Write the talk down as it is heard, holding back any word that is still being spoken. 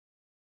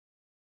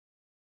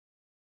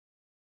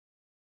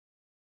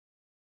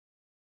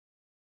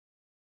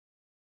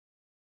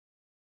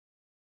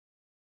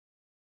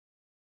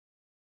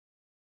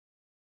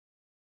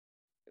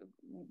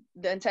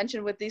the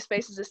intention with these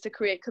spaces is to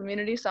create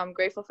community. So I'm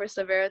grateful for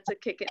Savera to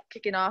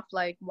kicking off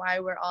like why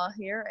we're all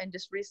here and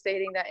just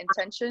restating that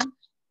intention.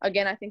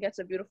 Again, I think that's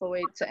a beautiful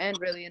way to end,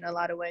 really, in a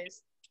lot of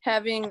ways.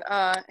 Having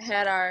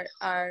had our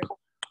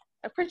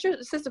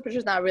sister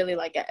Patricia's not really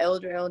like an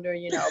elder,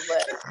 you know,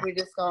 but we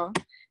just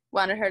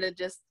wanted her to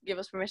just give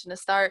us permission to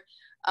start.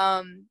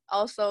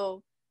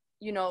 Also,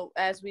 you know,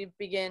 as we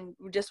begin,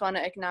 we just want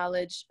to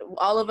acknowledge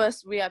all of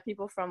us. We have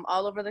people from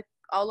all over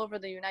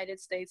the United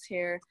States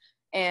here.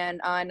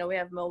 And I know we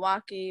have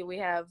Milwaukee, we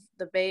have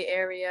the Bay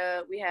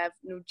Area, we have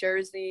New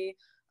Jersey,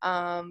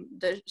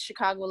 the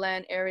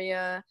Chicagoland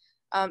area.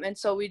 And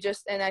so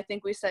and I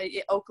think we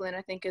say Oakland,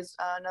 I think is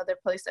another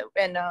place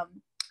and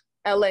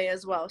LA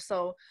as well.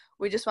 So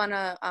we just want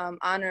to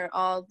honor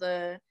all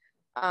the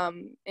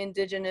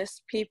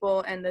indigenous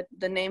people and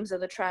the names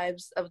of the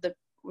tribes of the,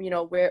 you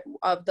know,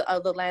 of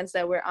the lands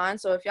that we're on.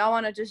 So if y'all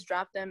want to just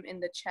drop them in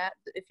the chat,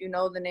 if you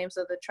know the names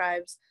of the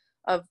tribes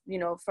of, you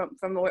know,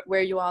 from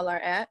where you all are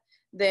at,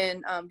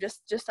 then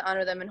just to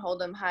honor them and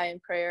hold them high in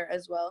prayer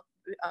as well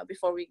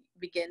before we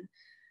begin.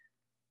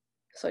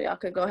 So y'all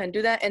could go ahead and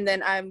do that. And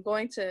then I'm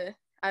going to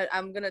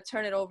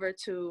turn it over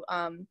to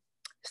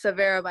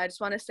Savera, but I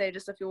just want to say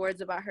just a few words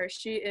about her.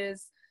 She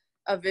is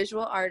a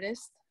visual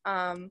artist.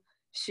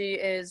 She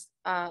is,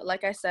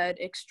 like I said,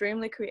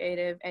 extremely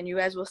creative, and you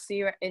guys will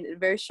see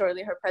very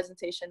shortly her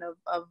presentation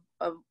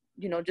of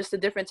you know, just the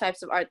different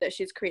types of art that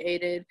she's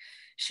created.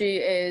 She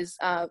is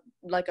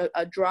like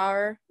a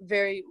drawer,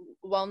 very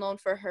well known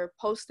for her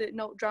Post-it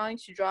note drawing.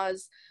 She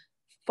draws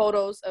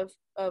photos of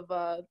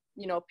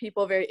you know,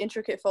 people, very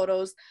intricate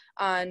photos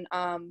on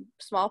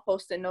small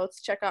Post-it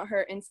notes. Check out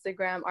her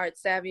Instagram, Art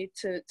Savvy,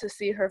 to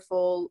see her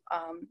full,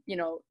 you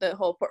know, the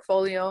whole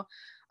portfolio,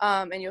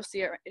 and you'll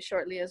see it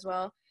shortly as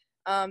well.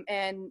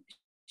 And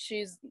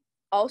she's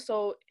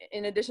also,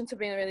 in addition to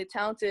being really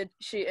talented,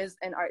 she is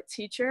an art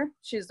teacher.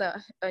 She's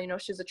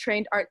she's a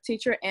trained art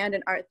teacher and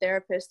an art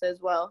therapist as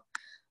well.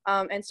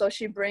 And so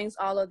she brings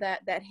all of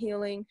that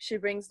healing. She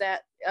brings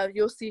that,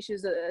 you'll see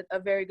she's a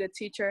very good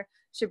teacher.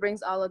 She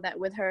brings all of that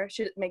with her.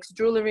 She makes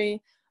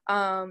jewelry.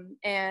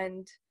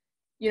 And,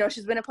 you know,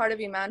 she's been a part of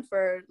IMAN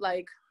for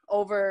like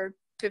over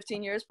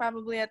 15 years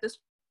probably at this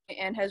point,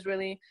 and has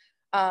really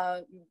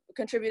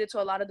contributed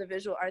to a lot of the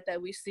visual art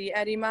that we see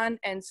at IMAN.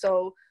 And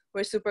so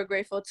we're super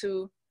grateful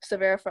to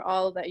Savera for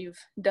all that you've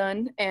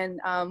done. And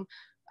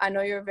I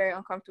know you're very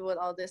uncomfortable with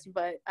all this,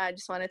 but I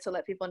just wanted to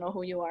let people know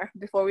who you are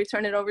before we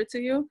turn it over to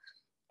you.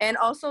 And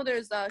also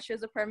she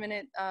has a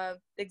permanent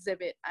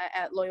exhibit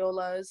at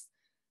Loyola's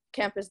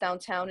campus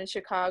downtown in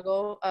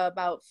Chicago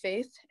about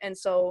faith. And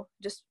so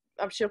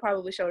she'll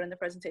probably show it in the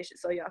presentation,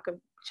 so y'all can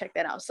check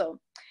that out. So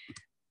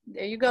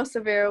there you go,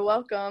 Savera,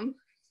 welcome.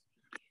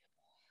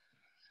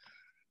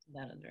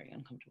 That is very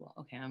uncomfortable.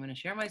 Okay, I'm gonna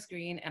share my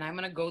screen and I'm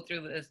gonna go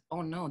through this.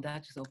 Oh no,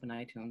 that just opened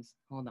iTunes.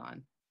 Hold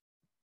on.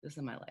 This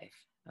is my life.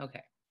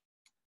 Okay.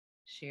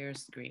 Share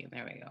screen,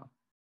 there we go.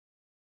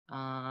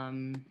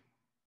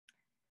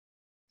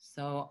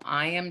 So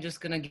I am just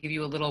gonna give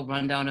you a little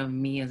rundown of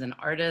me as an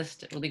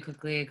artist really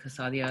quickly, because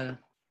Sadia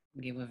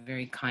gave a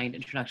very kind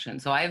introduction.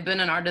 So I've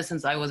been an artist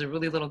since I was a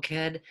really little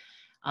kid.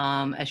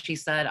 As she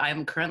said,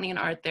 I'm currently an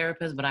art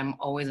therapist, but I'm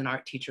always an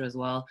art teacher as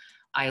well.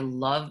 I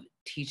love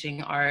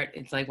teaching art.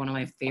 It's like one of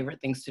my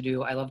favorite things to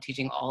do. I love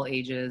teaching all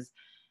ages.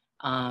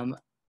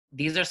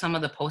 These are some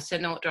of the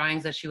Post-it note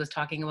drawings that she was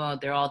talking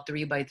about. They're all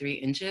 3 by 3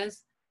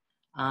 inches.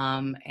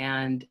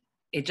 And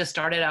it just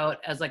started out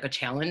as like a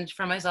challenge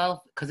for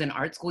myself, because in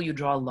art school, you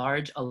draw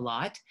large a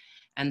lot.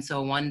 And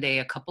so one day,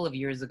 a couple of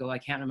years ago, I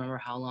can't remember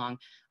how long,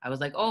 I was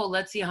like, oh,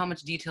 let's see how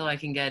much detail I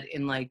can get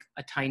in like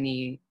a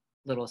tiny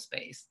little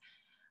space.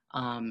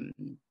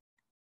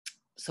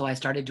 So I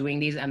started doing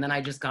these, and then I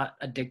just got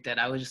addicted.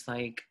 I was just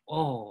like,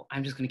 oh,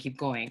 I'm just gonna keep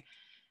going.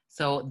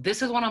 So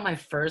this is one of my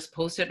first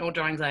Post-it note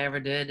drawings I ever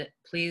did.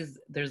 Please,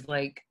 there's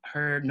like,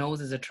 her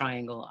nose is a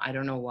triangle. I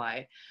don't know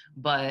why,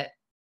 but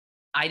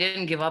I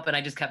didn't give up and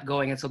I just kept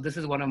going. And so this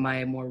is one of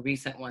my more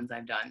recent ones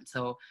I've done.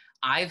 So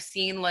I've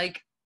seen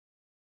like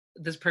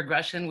this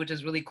progression, which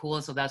is really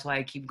cool. So that's why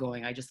I keep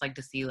going. I just like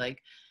to see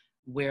like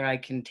where I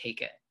can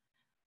take it.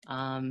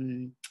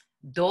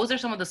 Those are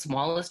some of the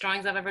smallest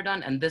drawings I've ever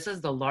done. And this is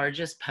the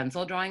largest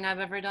pencil drawing I've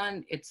ever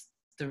done. It's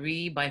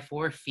 3 by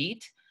 4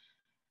 feet.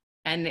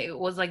 And it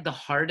was like the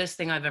hardest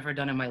thing I've ever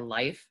done in my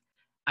life.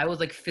 I was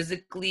like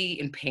physically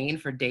in pain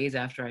for days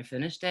after I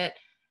finished it.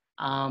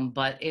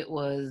 But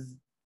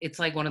it's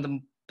like one of the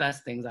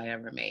best things I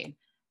ever made.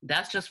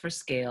 That's just for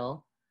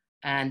scale.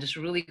 And just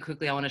really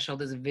quickly, I want to show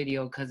this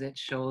video because it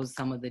shows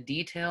some of the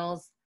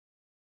details.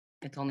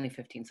 It's only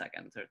 15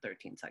 seconds or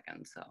 13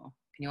 seconds. So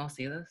can you all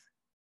see this?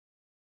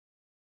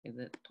 Is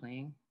it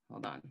playing?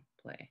 Hold on,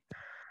 play.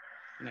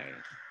 There you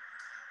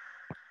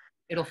go.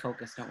 It'll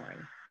focus, don't worry.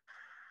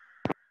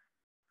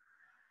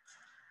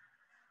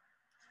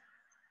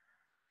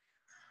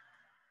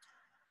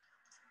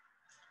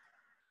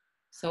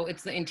 So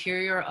it's the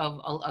interior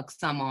of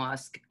Al-Aqsa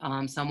Mosque.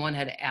 Someone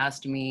had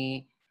asked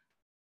me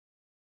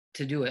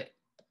to do it.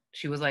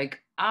 She was like,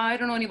 I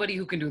don't know anybody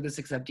who can do this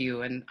except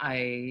you. And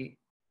I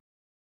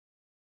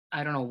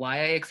I don't know why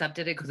I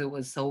accepted it, because it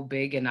was so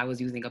big and I was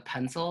using a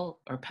pencil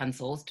or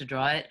pencils to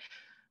draw it,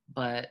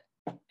 but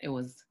it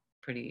was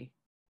pretty,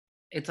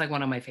 it's like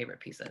one of my favorite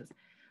pieces.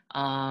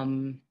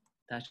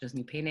 That's just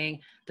me painting.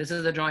 This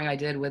is a drawing I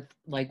did with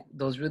like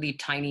those really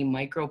tiny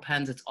micro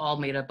pens. It's all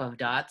made up of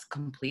dots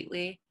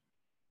completely.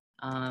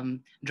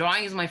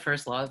 Drawing is my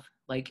first love.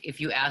 Like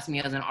if you ask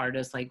me as an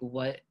artist, like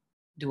what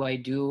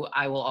do,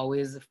 I will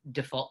always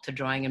default to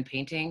drawing and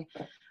painting,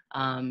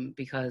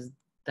 because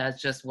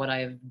that's just what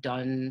I've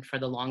done for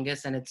the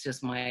longest. And it's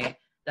just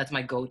that's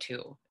my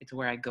go-to. It's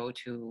where I go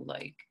to.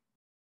 Like,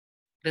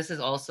 this is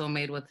also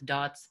made with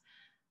dots.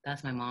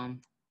 That's my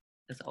mom.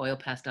 It's oil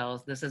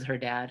pastels. This is her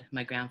dad,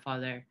 my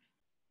grandfather.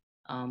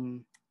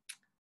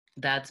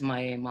 That's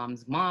my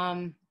mom's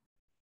mom.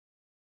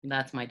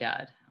 That's my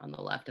dad on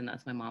the left, and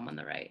that's my mom on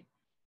the right.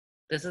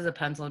 This is a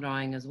pencil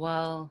drawing as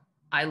well.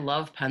 I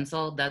love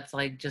pencil. That's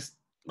like, just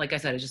like I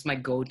said, it's just my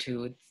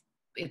go-to.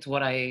 It's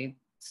what I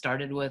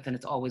started with, and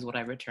it's always what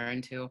I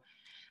return to.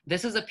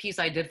 This is a piece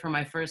I did for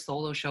my first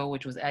solo show,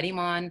 which was at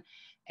IMAN,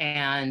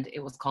 and it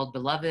was called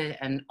Beloved,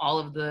 and all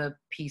of the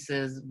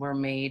pieces were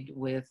made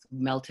with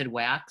melted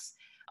wax.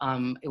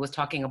 It was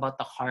talking about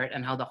the heart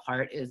and how the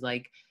heart is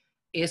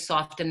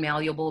soft and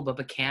malleable,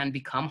 but can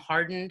become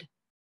hardened.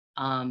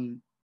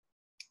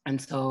 And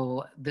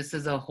so this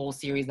is a whole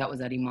series that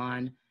was at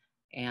IMAN,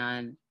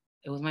 and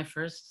it was my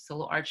first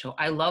solo art show.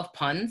 I love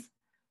puns,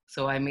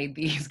 so I made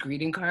these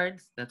greeting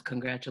cards. That's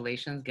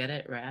congratulations, get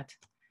it, rat.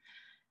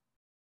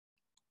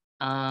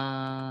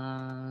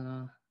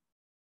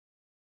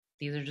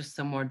 These are just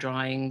some more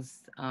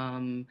drawings.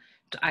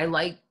 I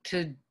like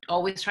to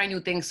always try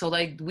new things. So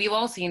like, we've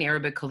all seen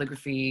Arabic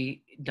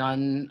calligraphy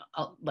done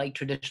like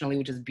traditionally,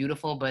 which is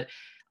beautiful, but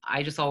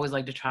I just always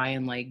like to try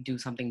and like do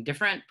something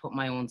different, put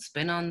my own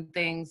spin on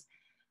things.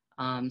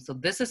 So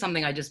this is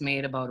something I just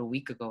made about a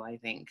week ago, I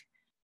think.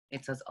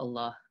 It says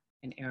Allah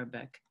in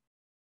Arabic.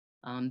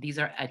 These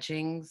are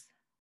etchings.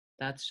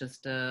 That's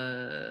just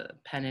a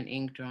pen and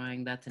ink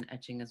drawing. That's an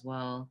etching as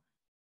well.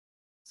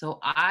 So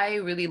I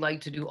really like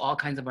to do all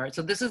kinds of art.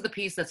 So this is the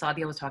piece that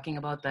Sadia was talking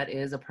about that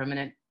is a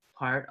permanent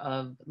part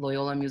of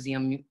Loyola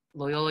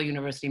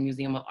University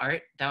Museum of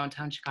Art,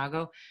 downtown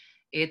Chicago.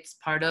 It's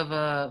part of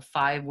a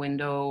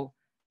 5-window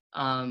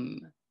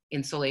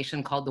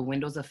installation called the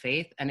Windows of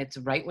Faith, and it's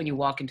right when you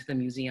walk into the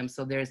museum.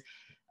 So there's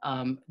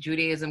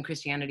Judaism,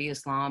 Christianity,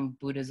 Islam,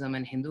 Buddhism,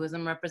 and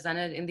Hinduism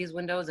represented in these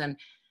windows. And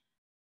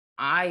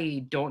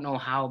I don't know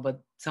how,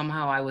 but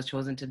somehow I was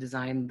chosen to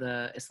design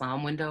the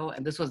Islam window.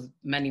 And this was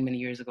many, many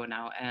years ago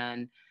now.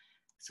 And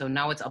so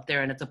now it's up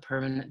there, and it's a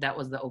permanent, that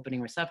was the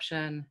opening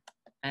reception.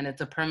 And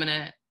it's a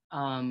permanent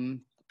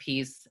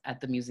piece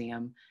at the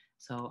museum.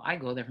 So I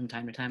go there from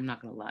time to time, I'm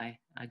not gonna lie.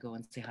 I go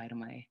and say hi to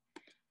my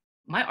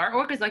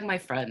artwork is like my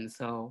friend.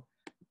 So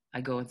I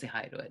go and say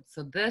hi to it.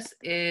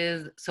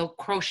 So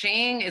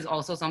crocheting is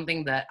also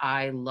something that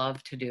I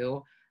love to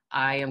do.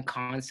 I am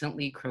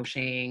constantly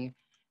crocheting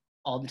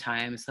all the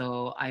time.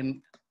 So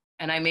I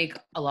make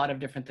a lot of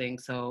different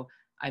things. So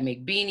I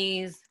make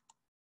beanies.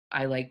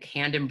 I like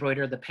hand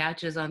embroider the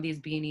patches on these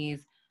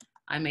beanies.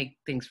 I make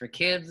things for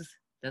kids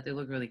that they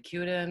look really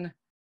cute in.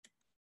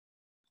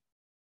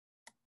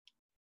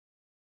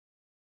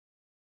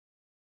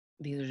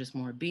 These are just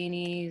more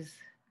beanies.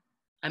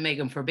 I make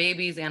them for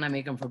babies and I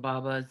make them for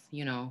babas,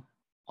 you know,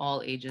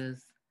 all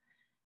ages.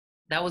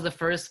 That was the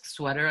first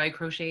sweater I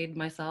crocheted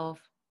myself.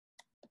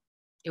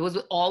 It was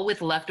all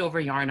with leftover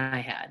yarn I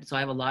had. So I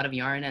have a lot of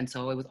yarn, and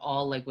so it was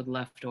all like with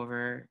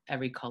leftover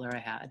every color I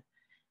had.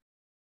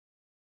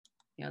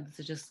 Yeah, this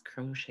is just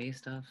crochet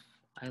stuff.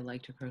 I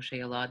like to crochet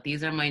a lot.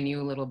 These are my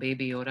new little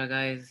baby Yoda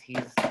guys.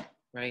 He's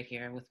right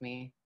here with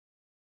me.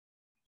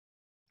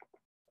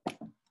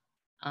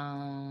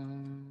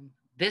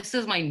 This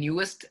is my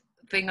newest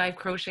thing I've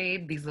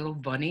crocheted, these little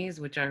bunnies,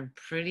 which are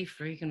pretty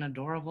freaking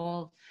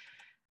adorable.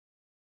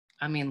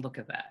 I mean, look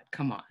at that,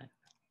 come on.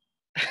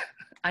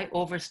 I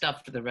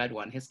overstuffed the red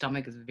one. His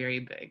stomach is very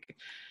big.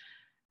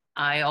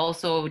 I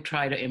also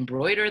try to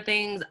embroider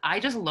things. I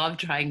just love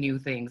trying new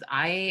things.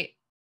 I'm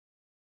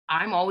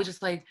always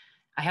just like,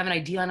 I have an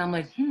idea and I'm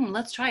like,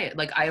 let's try it.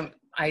 Like I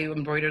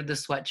embroidered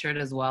this sweatshirt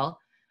as well.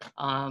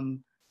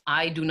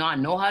 I do not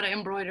know how to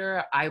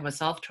embroider. I'm a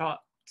self-taught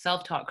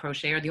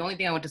crocheter. The only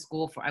thing I went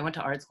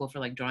to art school for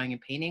like drawing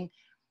and painting,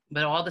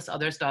 but all this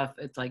other stuff,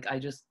 it's like, I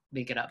just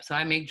make it up. So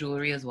I make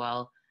jewelry as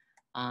well.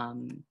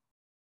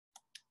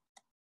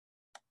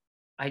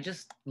 I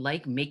just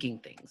like making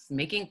things.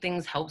 Making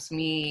things helps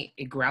me,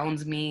 it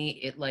grounds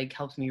me, it like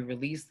helps me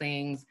release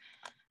things.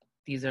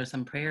 These are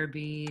some prayer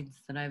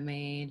beads that I've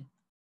made.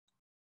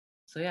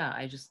 So yeah,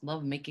 I just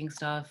love making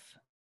stuff.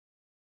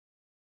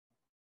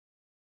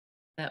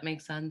 That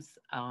makes sense.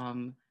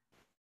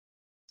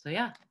 So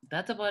yeah,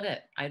 that's about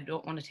it. I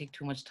don't want to take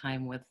too much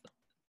time with,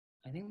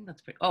 I think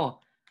that's pretty,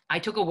 I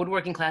took a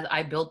woodworking class.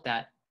 I built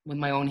that with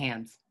my own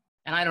hands.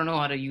 And I don't know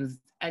how to use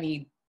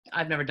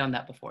I've never done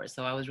that before.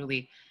 So I was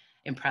really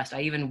impressed. I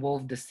even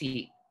wove the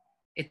seat.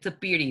 It's a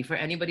beauty for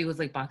anybody who's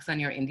like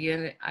Pakistani or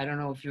Indian. I don't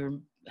know if you're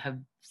have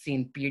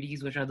seen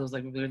beardies, which are those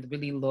like really,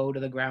 really low to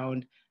the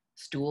ground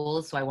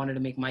stools. So I wanted to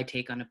make my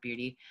take on a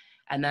beardie.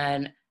 And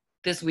then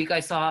this week I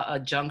saw a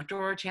junk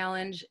drawer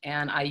challenge,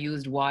 and I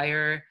used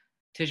wire,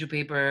 tissue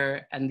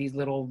paper, and these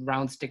little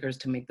round stickers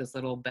to make this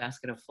little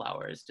basket of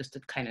flowers, just to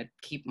kind of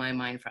keep my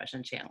mind fresh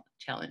and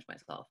challenge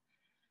myself.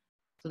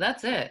 So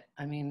that's it.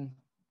 I mean,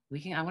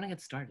 I want to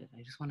get started.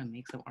 I just want to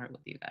make some art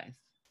with you guys.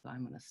 So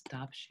I'm going to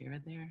stop share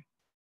there.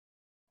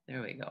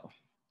 There we go.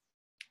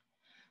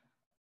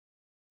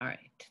 All right,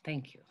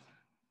 thank you.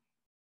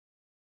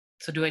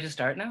 So do I just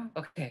start now?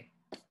 Okay,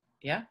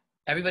 yeah?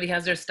 Everybody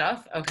has their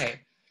stuff?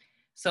 Okay,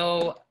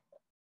 so.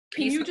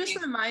 Can you just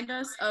remind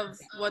us of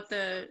what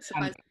the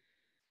supplies?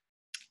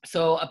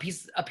 So a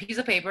piece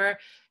of paper,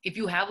 if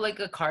you have like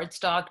a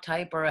cardstock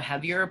type or a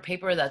heavier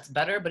paper, that's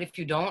better. But if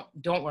you don't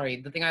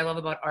worry. The thing I love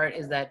about art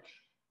is that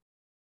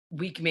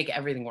we can make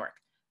everything work.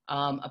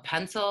 A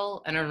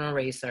pencil and an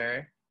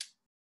eraser,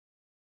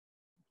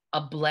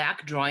 a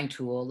black drawing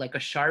tool like a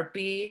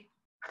Sharpie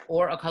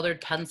or a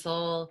colored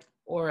pencil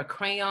or a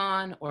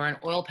crayon or an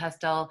oil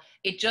pastel.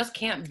 It just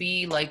can't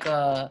be like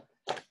a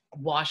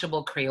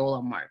washable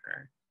Crayola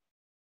marker,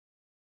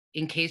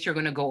 in case you're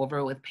going to go over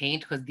it with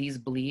paint, because these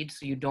bleed,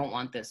 so you don't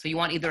want this. So you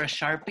want either a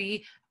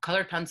Sharpie,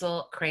 colored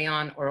pencil,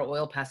 crayon, or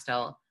oil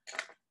pastel.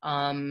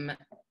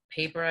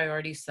 Paper, I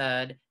already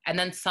said. And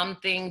then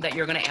something that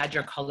you're going to add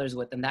your colors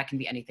with, and that can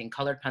be anything.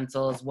 Colored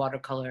pencils,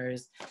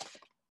 watercolors,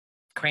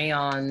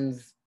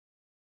 crayons,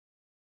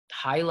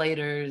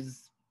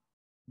 highlighters,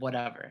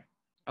 whatever.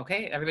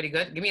 Okay, everybody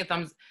good? Give me a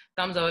thumbs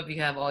up if you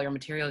have all your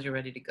materials, you're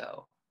ready to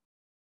go.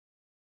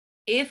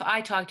 If I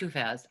talk too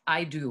fast,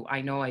 I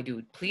know I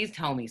do. Please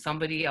tell me,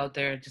 somebody out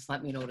there, just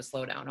let me know to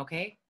slow down,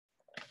 okay?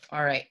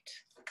 All right.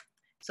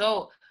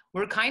 So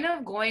we're kind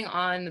of going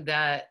on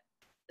that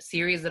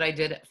series that I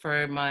did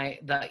for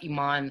the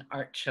IMAN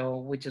art show,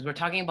 which is we're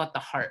talking about the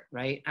heart,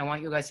 right? I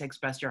want you guys to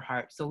express your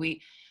heart. So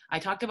I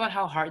talked about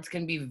how hearts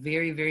can be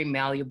very, very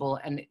malleable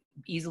and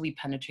easily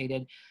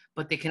penetrated,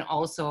 but they can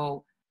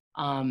also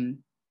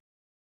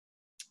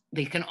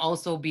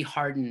be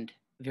hardened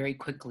very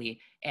quickly,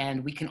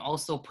 and we can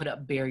also put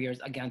up barriers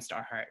against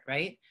our heart,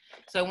 right?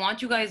 So I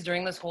want you guys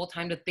during this whole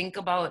time to think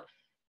about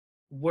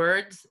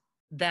words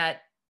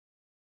that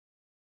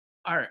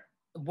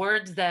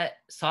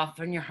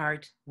soften your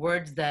heart,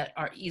 words that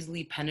are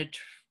easily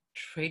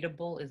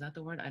penetratable. Is that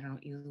the word? I don't know,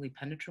 easily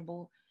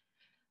penetrable.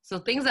 So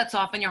things that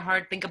soften your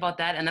heart, think about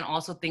that. And then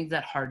also things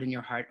that harden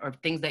your heart, or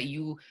things that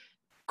you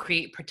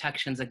create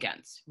protections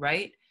against,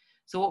 right?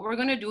 So what we're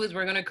gonna do is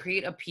we're gonna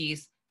create a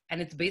piece,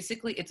 and it's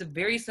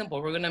very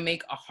simple. We're gonna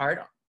make a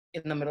heart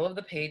in the middle of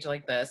the page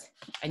like this,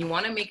 and you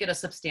wanna make it a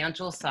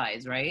substantial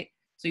size, right?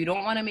 So you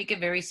don't wanna make it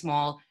very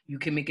small. You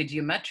can make it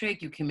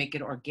geometric, you can make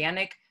it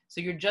organic.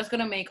 So you're just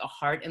gonna make a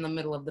heart in the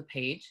middle of the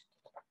page.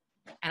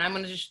 And I'm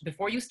gonna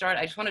before you start,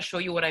 I just wanna show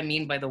you what I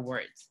mean by the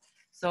words.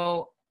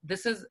 So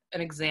this is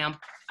an example.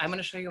 I'm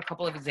gonna show you a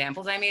couple of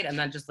examples I made and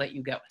then just let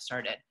you get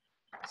started.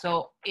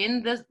 So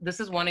in this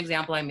is one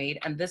example I made,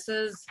 and this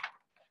is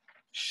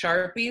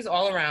Sharpies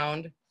all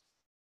around,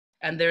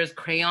 and there's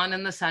crayon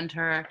in the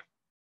center.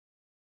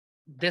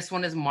 This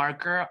one is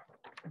marker.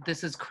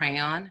 This is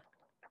crayon,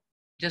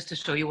 just to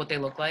show you what they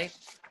look like.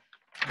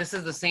 This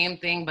is the same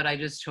thing, but I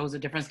just chose a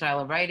different style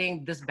of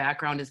writing. This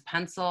background is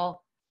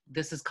pencil.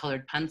 This is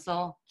colored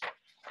pencil.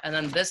 And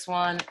then this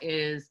one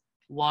is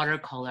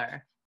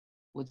watercolor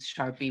with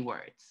Sharpie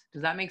words.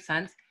 Does that make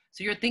sense?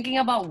 So you're thinking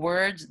about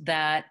words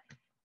that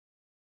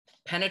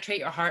penetrate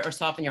your heart or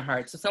soften your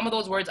heart. So some of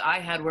those words I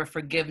had were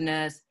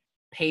forgiveness,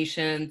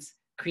 patience,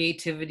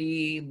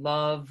 creativity,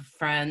 love,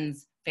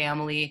 friends,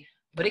 family,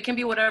 but it can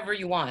be whatever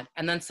you want.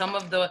 And then some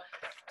of the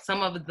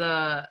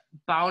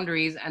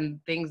boundaries and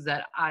things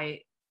that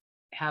I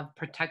have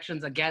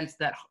protections against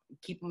that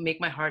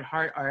make my heart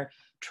hard are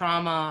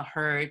trauma,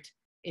 hurt,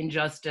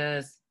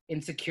 injustice,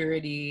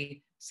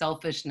 insecurity,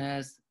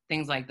 selfishness,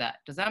 things like that.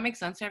 Does that make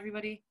sense to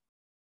everybody?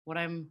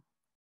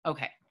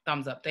 Okay,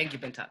 thumbs up. Thank you,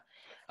 Binta.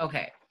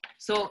 Okay,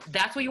 so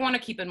that's what you want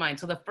to keep in mind.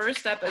 So the first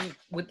step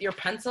with your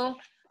pencil,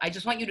 I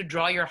just want you to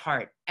draw your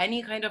heart.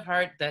 Any kind of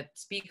heart that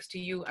speaks to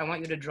you, I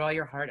want you to draw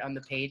your heart on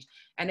the page.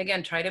 And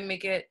again, try to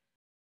make it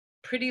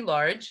pretty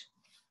large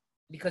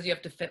because you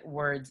have to fit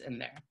words in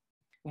there.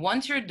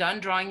 Once you're done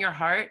drawing your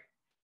heart,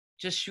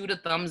 just shoot a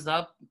thumbs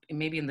up,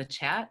 maybe in the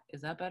chat.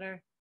 Is that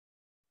better?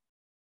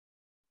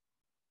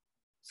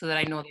 So that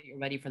I know that you're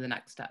ready for the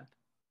next step.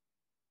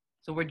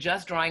 So we're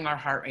just drawing our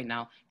heart right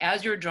now.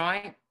 As you're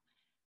drawing,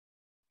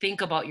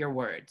 think about your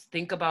words.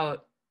 Think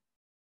about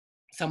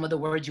some of the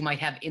words you might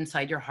have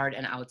inside your heart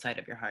and outside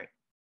of your heart.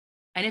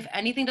 And if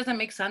anything doesn't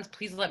make sense,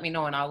 please let me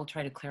know and I will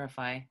try to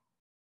clarify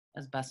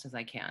as best as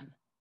I can.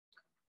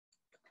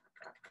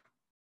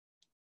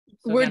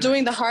 So we're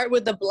doing the heart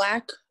with the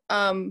black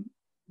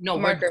no,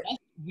 marker.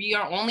 We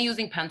are only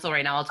using pencil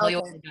right now. I'll tell you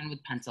what we're doing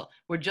with pencil.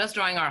 We're just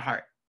drawing our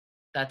heart.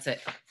 That's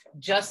it.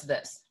 Just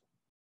this.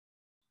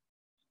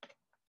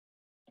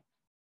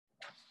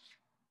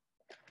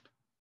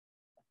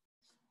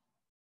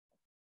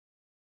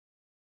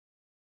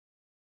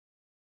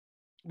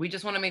 We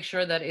just want to make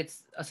sure that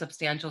it's a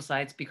substantial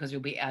size because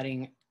you'll be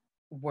adding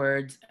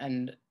words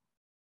and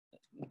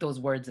those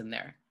words in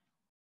there.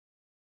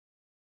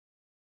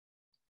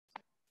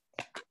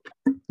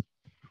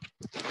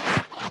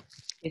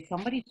 Is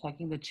somebody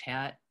checking the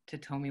chat to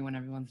tell me when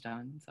everyone's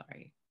done?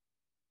 Sorry.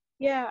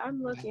 Yeah,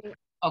 I'm looking.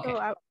 Okay. So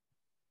I would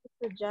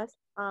suggest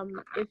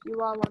if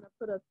you all want to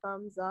put a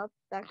thumbs up,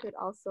 that could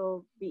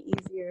also be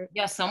easier.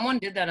 Yeah, someone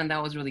did that and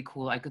that was really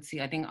cool. I could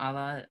see, I think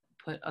Ala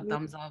put a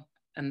thumbs up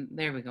and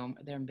there we go.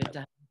 They're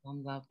a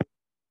thumbs up.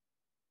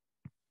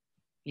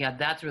 Yeah,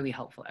 that's really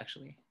helpful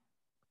actually.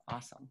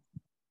 Awesome.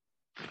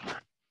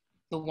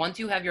 So once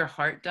you have your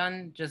heart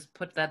done, just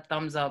put that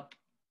thumbs up.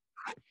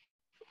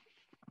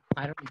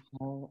 I don't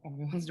know how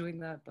everyone's doing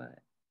that, but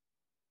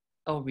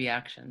oh,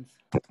 reactions.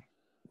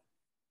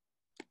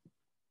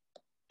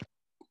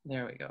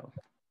 There we go.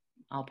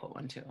 I'll put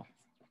one too.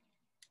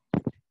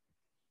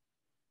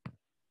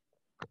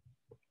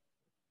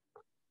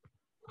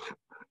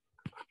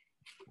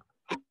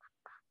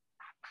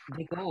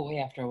 They go away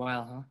after a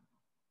while, huh?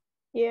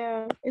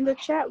 Yeah, in the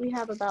chat we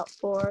have about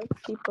 4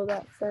 people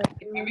that said.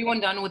 Everyone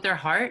done with their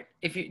heart?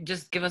 If you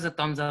just give us a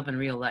thumbs up in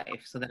real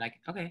life so that I can,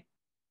 okay.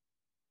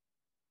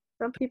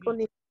 Some people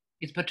need.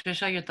 Is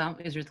Patricia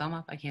is your thumb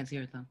up? I can't see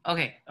your thumb.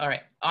 Okay, all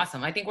right,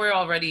 awesome. I think we're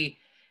already,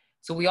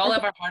 so we all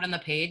have our heart on the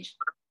page.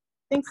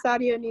 I think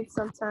Sadia needs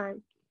some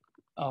time.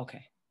 Oh,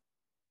 okay.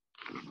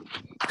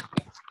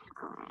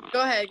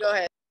 Go ahead.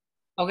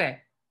 Okay.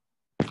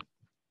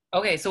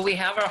 Okay, so we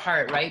have our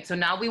heart, right? So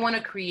now we want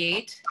to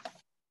create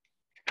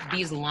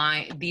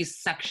these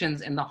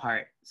sections in the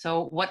heart.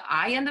 So what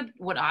I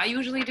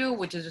usually do,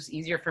 which is just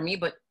easier for me,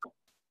 but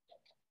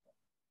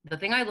the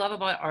thing I love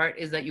about art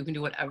is that you can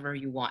do whatever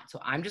you want. So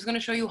I'm just going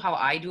to show you how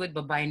I do it,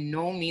 but by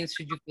no means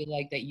should you feel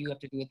like that you have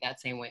to do it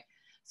that same way.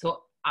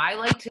 So I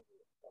like to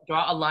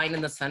draw a line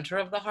in the center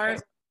of the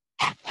heart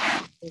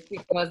just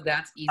because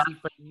that's easy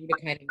for you to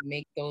kind of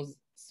make those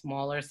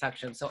smaller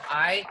sections. So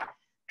I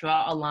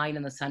draw a line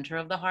in the center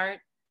of the heart,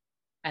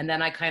 and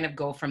then I kind of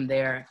go from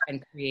there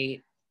and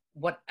create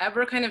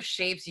whatever kind of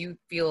shapes you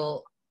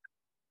feel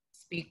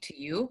speak to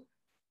you,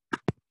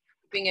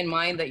 keeping in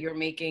mind that you're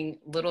making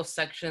little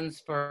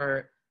sections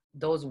for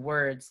those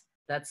words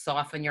that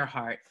soften your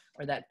heart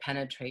or that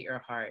penetrate your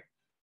heart.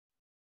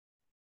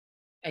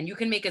 And you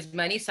can make as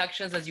many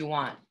sections as you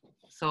want.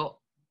 So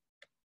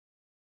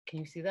can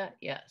you see that?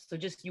 Yeah. So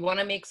just, you want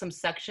to make some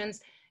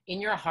sections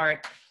in your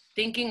heart,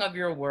 thinking of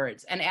your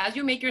words. And as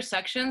you make your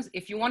sections,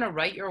 if you want to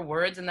write your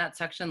words in that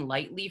section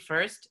lightly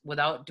first,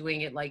 without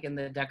doing it like in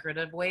the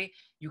decorative way,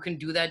 you can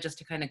do that just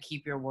to kind of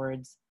keep your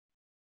words,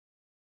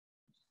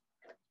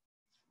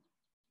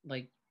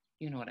 like,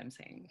 you know what I'm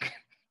saying.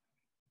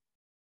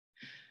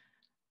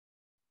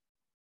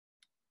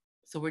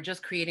 So we're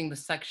just creating the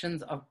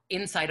sections of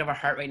inside of our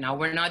heart right now.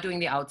 We're not doing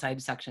the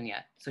outside section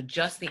yet. So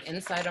just the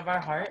inside of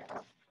our heart.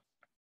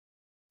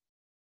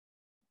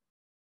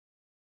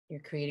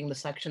 You're creating the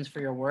sections for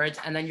your words,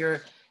 and then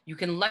you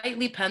can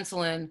lightly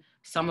pencil in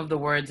some of the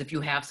words. If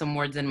you have some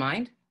words in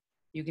mind,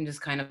 you can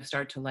just kind of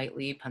start to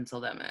lightly pencil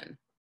them in.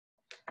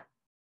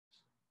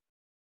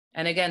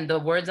 And again, the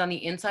words on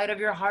the inside of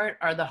your heart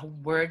are the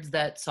words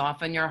that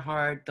soften your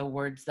heart, the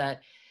words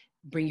that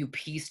bring you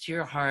peace to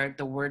your heart,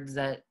 the words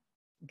that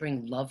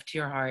bring love to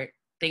your heart,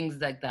 things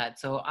like that.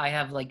 So I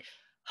have like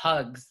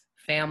hugs,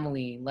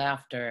 family,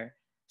 laughter,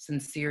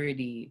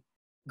 sincerity,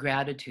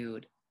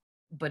 gratitude,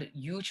 but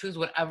you choose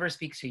whatever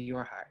speaks to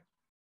your heart.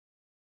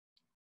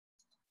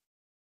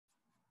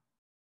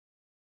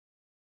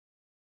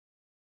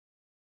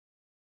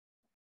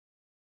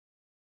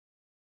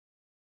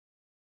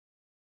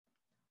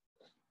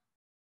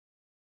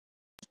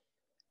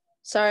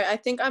 Sorry, I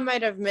think I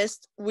might have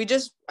missed.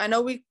 I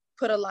know we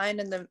put a line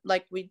in the,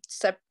 like we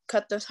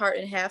cut this heart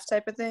in half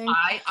type of thing.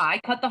 I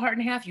cut the heart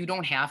in half. You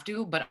don't have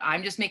to, but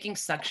I'm just making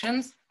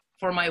sections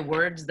for my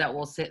words that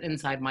will sit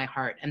inside my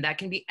heart. And that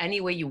can be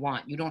any way you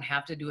want. You don't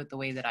have to do it the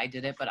way that I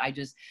did it, but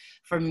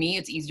for me,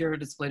 it's easier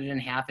to split it in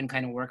half and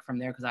kind of work from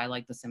there because I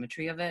like the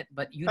symmetry of it,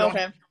 but you don't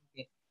have to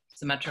make it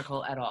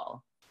symmetrical at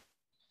all.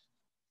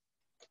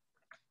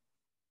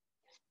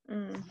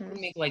 You can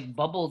make like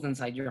bubbles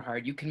inside your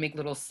heart. You can make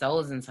little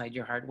cells inside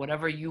your heart,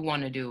 whatever you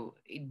want to do.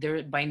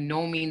 By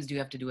no means do you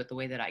have to do it the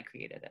way that I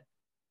created it.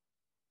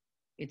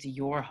 It's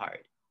your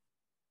heart.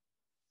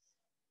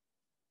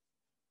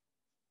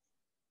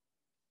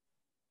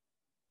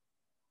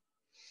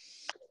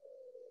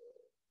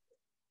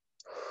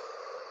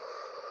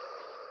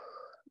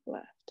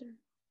 Laughter.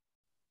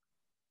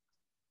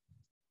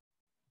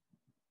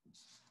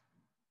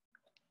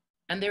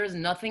 And there is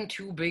nothing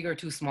too big or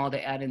too small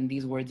to add in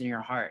these words in your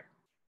heart.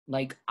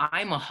 Like,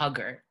 I'm a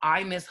hugger.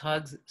 I miss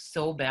hugs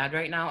so bad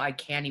right now. I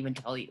can't even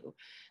tell you.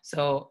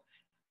 So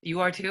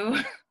you are too?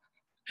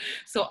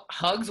 So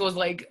hugs was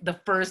like the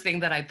first thing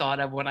that I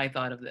thought of when I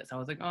thought of this. I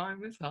was like, oh, I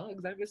miss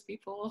hugs. I miss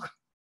people.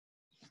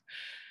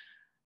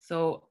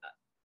 So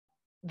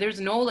it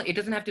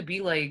doesn't have to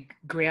be like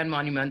grand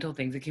monumental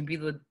things. It can be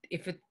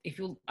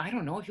I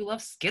don't know, if you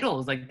love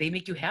Skittles, like they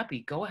make you happy,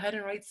 go ahead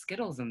and write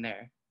Skittles in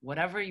there,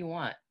 whatever you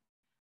want.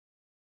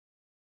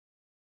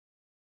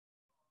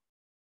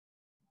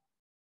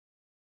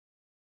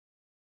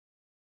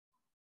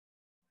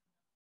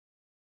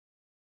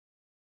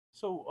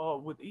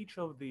 So with each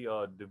of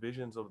the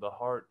divisions of the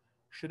heart,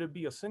 should it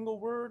be a single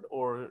word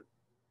or is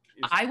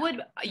I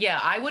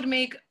would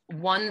make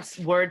one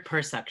word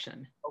per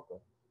section.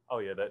 okay? Oh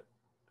yeah, that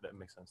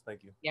makes sense.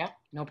 Thank you. Yeah,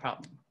 no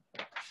problem.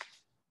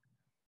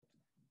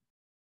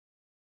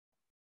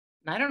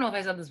 And I don't know if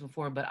I said this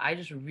before, but I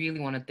just really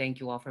want to thank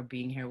you all for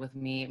being here with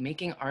me.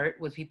 Making art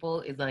with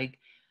people is like,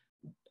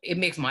 it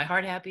makes my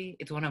heart happy.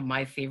 It's one of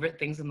my favorite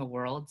things in the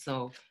world.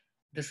 So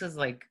this is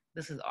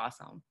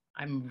awesome.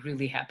 I'm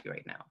really happy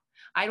right now.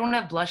 I don't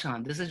have blush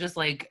on. This is just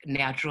like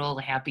natural,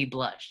 happy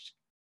blush.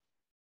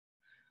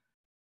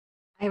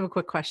 I have a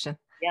quick question.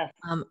 Yes.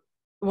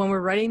 When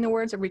we're writing the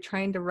words, are we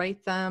trying to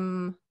write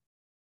them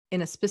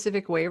in a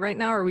specific way right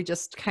now, or are we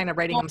just kind of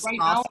writing them Right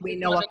small now, so we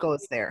know what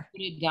goes there?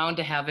 Put it down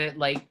to have it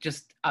like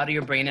just out of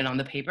your brain and on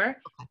the paper.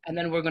 Okay. And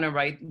then we're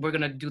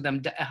gonna do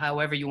them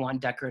however you want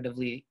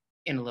decoratively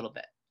in a little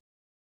bit.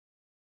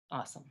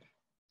 Awesome.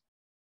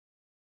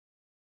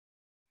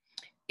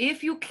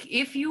 If you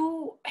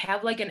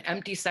have like an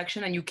empty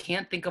section and you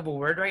can't think of a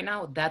word right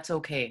now, that's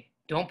okay.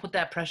 Don't put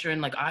that pressure in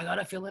like, I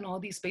gotta fill in all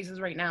these spaces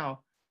right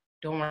now.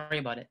 Don't worry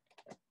about it.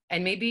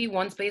 And maybe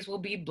one space will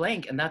be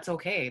blank and that's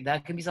okay.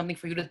 That can be something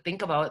for you to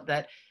think about,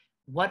 that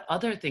what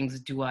other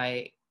things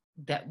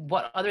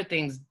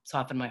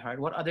soften my heart?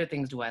 What other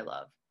things do I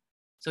love?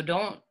 So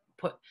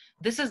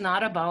this is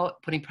not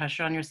about putting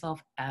pressure on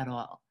yourself at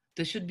all.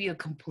 This should be a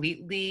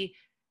completely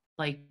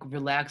like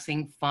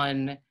relaxing,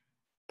 fun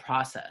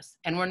process.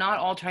 And we're not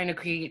all trying to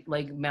create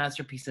like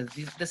masterpieces.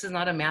 This is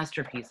not a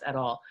masterpiece at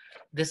all.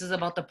 This is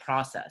about the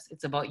process.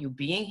 It's about you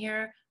being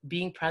here,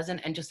 being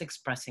present, and just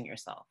expressing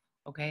yourself,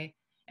 okay?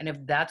 And if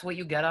that's what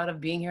you get out of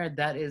being here,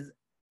 that is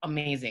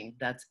amazing.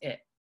 That's it.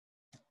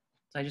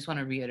 So I just want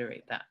to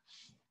reiterate that.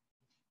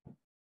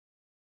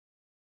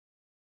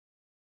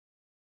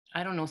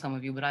 I don't know some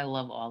of you, but I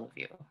love all of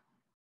you.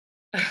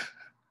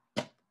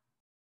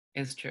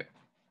 It's true.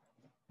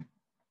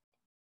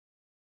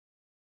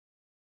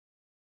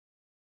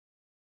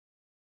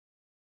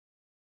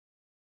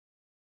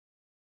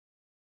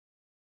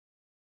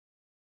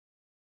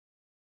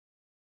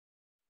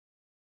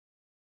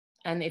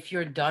 And if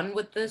you're done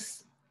with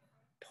this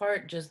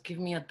part, just give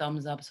me a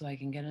thumbs up so I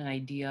can get an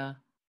idea.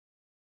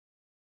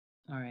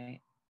 All right.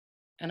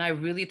 And I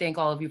really thank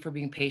all of you for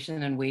being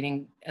patient and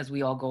waiting as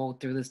we all go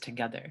through this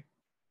together.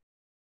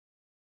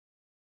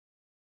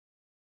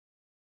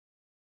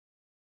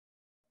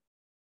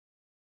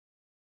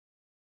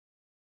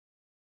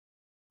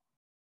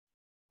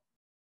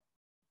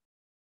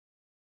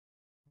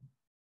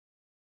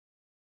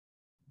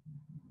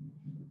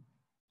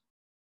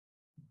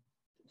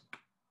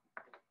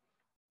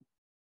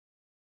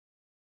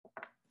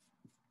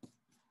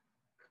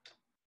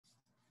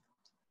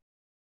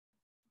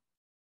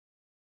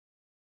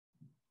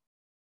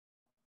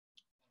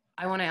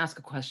 I want to ask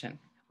a question.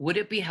 Would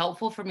it be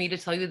helpful for me to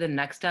tell you the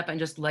next step and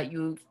just let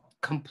you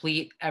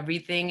complete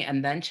everything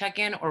and then check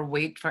in, or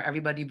wait for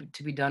everybody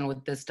to be done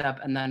with this step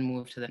and then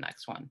move to the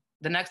next one?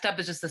 The next step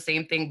is just the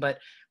same thing, but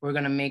we're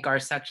going to make our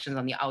sections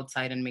on the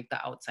outside and make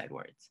the outside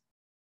words.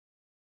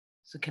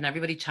 So can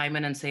everybody chime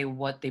in and say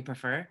what they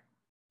prefer?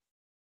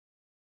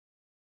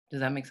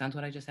 Does that make sense,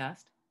 what I just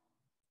asked?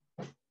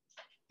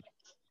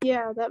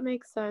 Yeah, that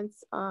makes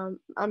sense. I'm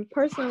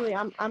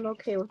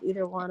okay with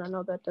either one. I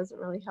know that doesn't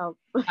really help.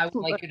 I would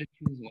like you to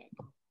choose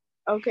one.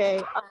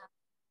 Okay.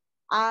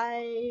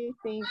 I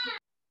think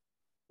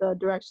the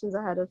directions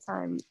ahead of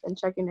time and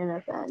checking in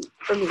at the end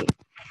for me.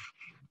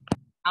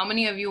 How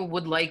many of you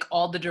would like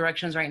all the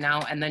directions right now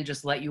and then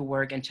just let you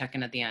work and check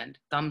in at the end?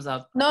 Thumbs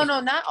up. No,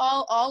 not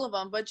all of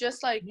them, but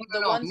just like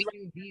the ones.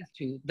 Meaning these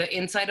two, the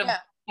inside of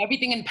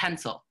everything in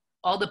pencil,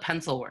 all the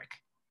pencil work.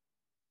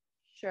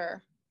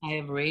 Sure. I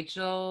have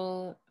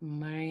Rachel,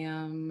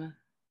 Mariam,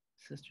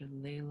 Sister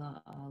Layla,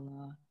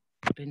 Allah,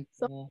 Binta.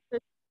 So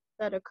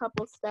that a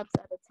couple steps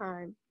at a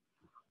time.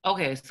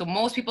 Okay, so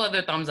most people have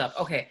their thumbs up.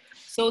 Okay,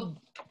 so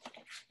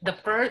the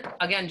first,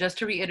 again, just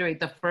to reiterate,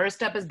 the first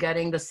step is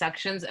getting the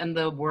sections and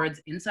the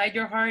words inside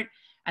your heart.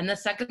 And the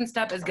second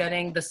step is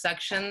getting the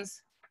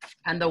sections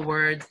and the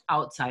words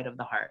outside of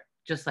the heart,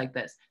 just like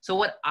this. So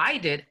what I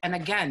did, and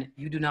again,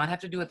 you do not have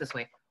to do it this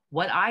way.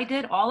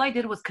 All I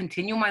did was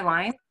continue my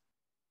line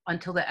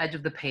until the edge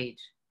of the page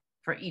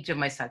for each of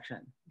my section.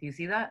 Do you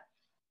see that?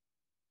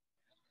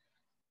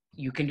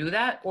 You can do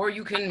that, or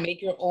you can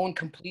make your own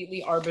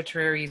completely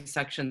arbitrary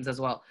sections as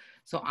well.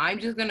 So I'm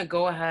just gonna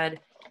go ahead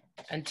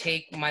and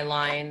take my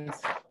lines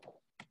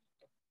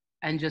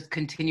and just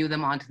continue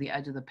them onto the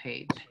edge of the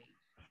page,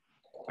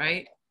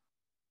 right?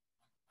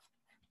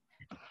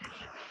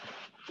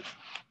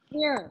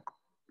 Yeah.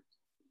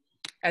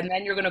 And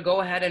then you're gonna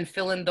go ahead and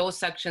fill in those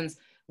sections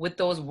with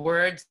those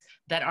words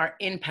that are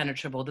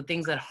impenetrable, the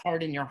things that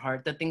harden your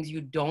heart, the things you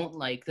don't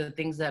like, the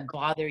things that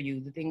bother you,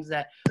 the things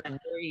that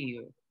worry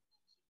you.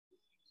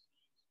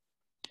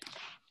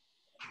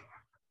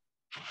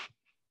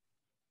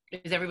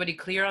 Is everybody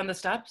clear on the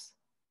steps?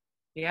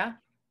 Yeah?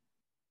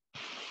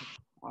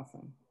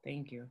 Awesome,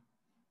 thank you.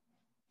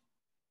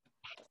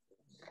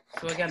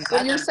 So again,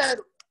 So you said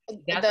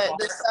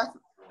the stuff.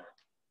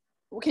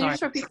 Can you Sorry.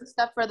 just repeat the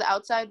step for the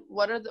outside?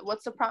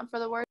 What's the prompt for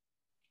the word?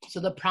 So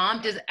the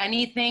prompt is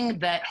anything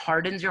that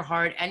hardens your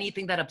heart,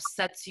 anything that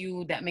upsets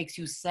you, that makes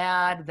you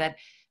sad,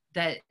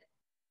 that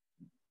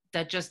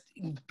just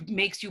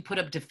makes you put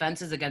up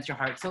defenses against your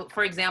heart. So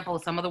for example,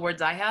 some of the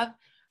words I have: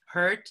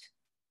 hurt,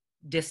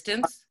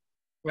 distance.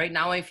 Right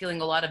now I'm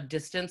feeling a lot of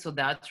distance, so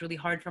that's really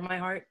hard for my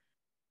heart.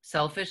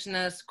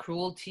 Selfishness,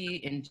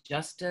 cruelty,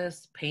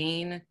 injustice,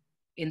 pain,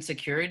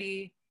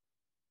 insecurity.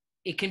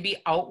 It can be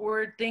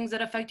outward things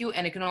that affect you,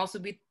 and it can also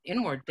be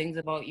inward things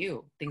about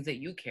you, things that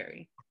you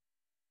carry.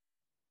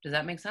 Does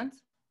that make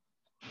sense?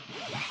 Is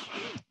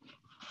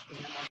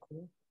that more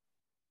clear?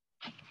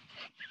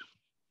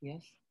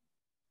 Yes?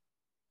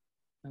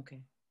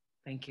 Okay.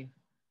 Thank you.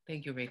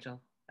 Thank you, Rachel.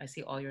 I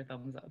see all your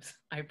thumbs ups.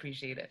 I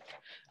appreciate it.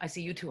 I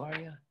see you too,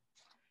 Arya.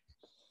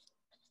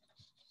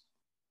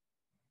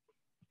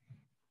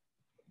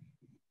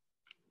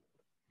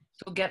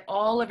 So get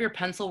all of your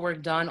pencil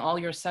work done, all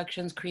your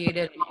sections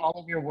created, and all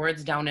of your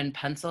words down in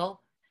pencil.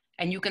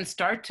 And you can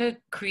start to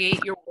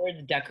create your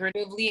words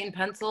decoratively in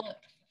pencil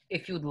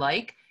if you'd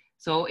like.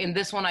 So in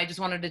this one, I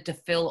just wanted it to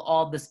fill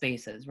all the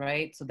spaces,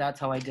 right? So that's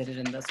how I did it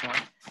in this one.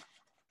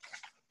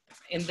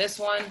 In this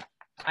one,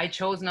 I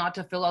chose not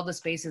to fill all the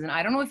spaces. And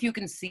I don't know if you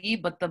can see,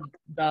 but the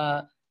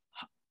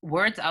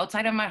words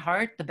outside of my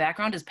heart, the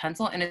background is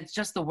pencil, and it's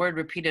just the word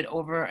repeated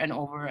over and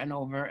over and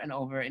over and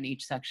over in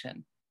each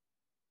section.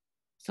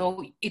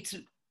 So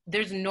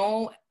there's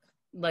no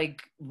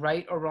like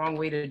right or wrong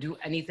way to do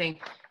anything.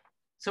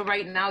 So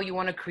right now you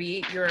want to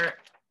create your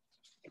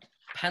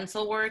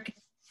pencil work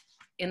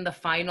in the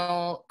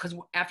final, because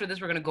after this,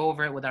 we're going to go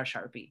over it with our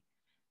Sharpie.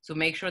 So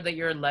make sure that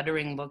your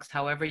lettering looks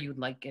however you'd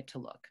like it to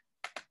look.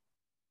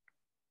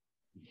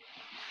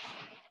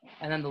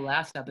 And then the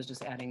last step is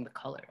just adding the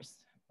colors.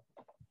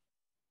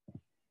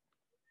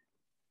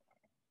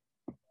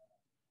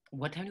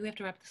 What time do we have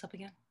to wrap this up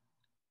again?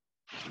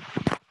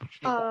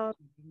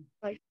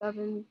 Like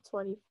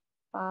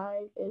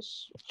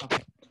 7:25-ish.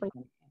 Okay.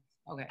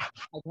 Okay. I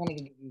just wanted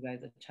to give you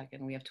guys a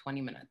check-in. We have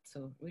 20 minutes,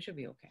 so we should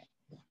be okay.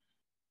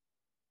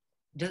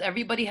 Does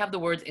everybody have the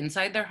words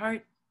inside their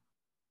heart?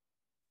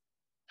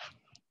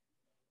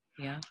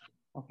 Yeah?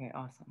 Okay,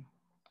 awesome.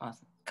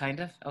 Awesome. Kind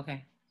of?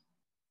 Okay.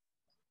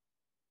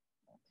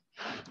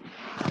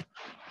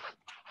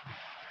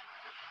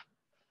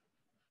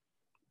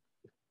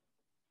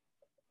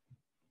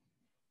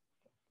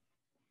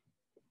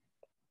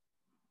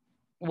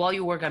 While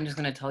you work, I'm just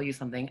going to tell you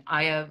something.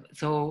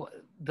 So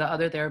the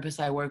other therapists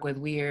I work with,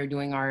 we are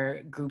doing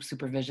our group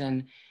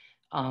supervision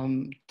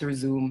through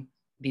Zoom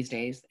these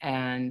days.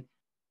 And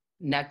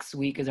next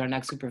week is our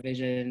next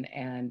supervision.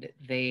 And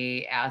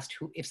they asked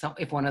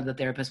if one of the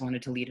therapists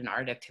wanted to lead an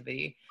art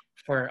activity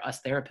for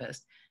us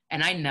therapists.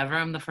 And I never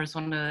am the first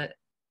one to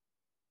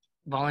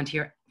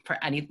volunteer for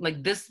any,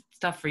 like this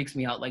stuff freaks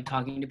me out. Like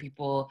talking to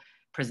people,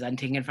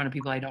 presenting in front of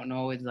people I don't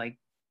know is like,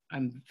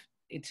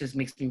 it just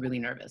makes me really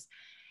nervous.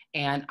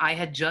 And I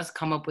had just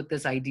come up with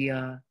this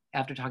idea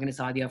after talking to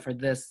Sadia for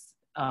this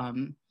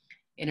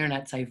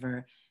InnerNet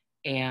Cypher.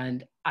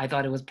 And I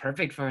thought it was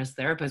perfect for us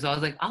therapists. So I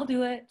was like, I'll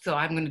do it. So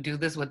I'm going to do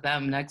this with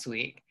them next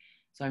week.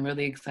 So I'm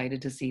really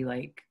excited to see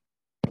like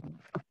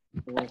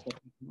the work that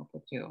they come up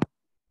with too.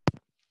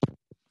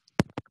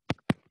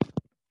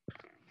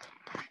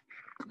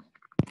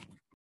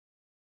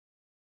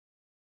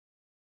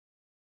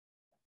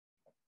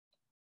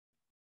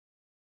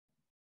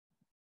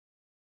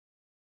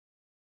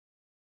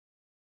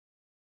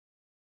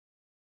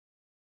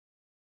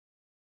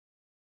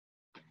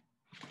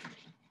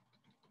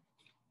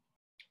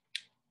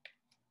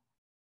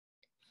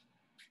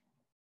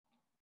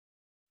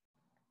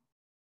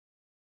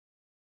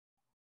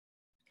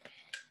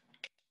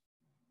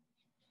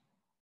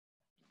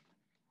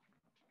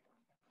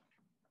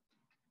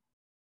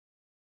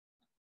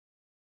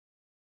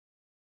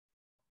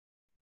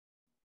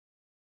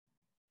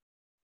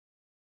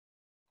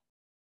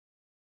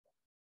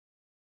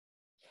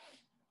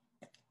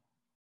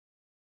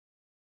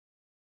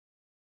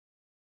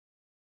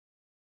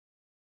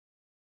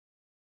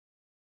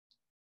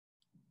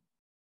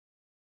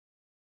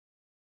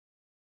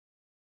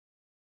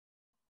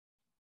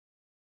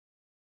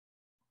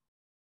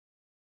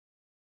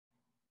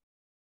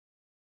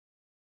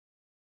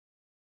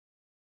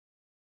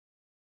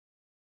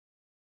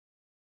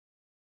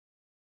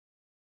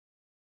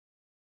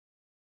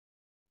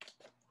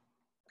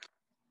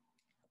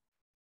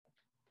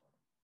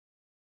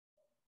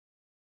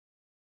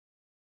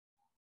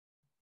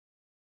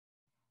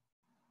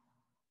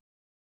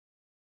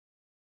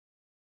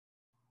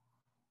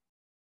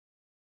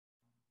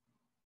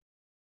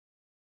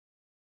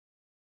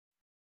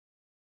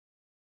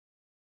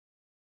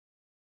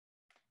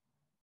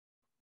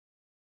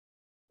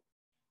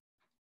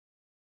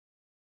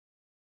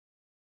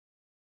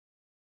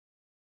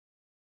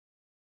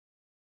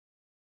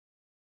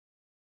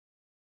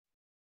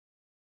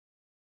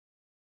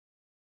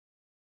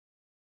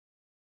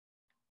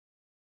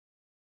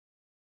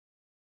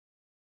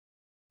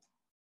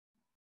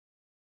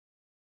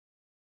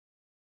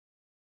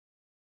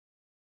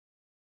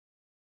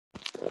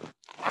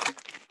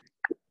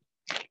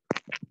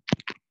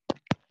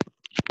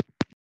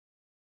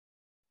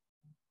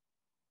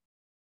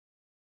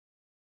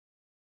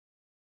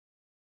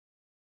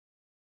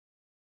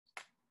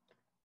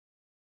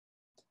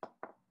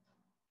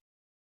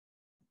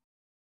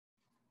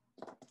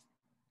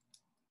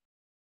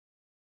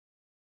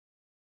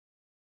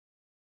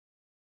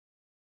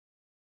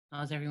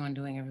 How's everyone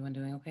doing? Everyone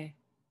doing okay?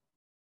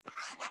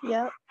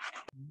 Yep.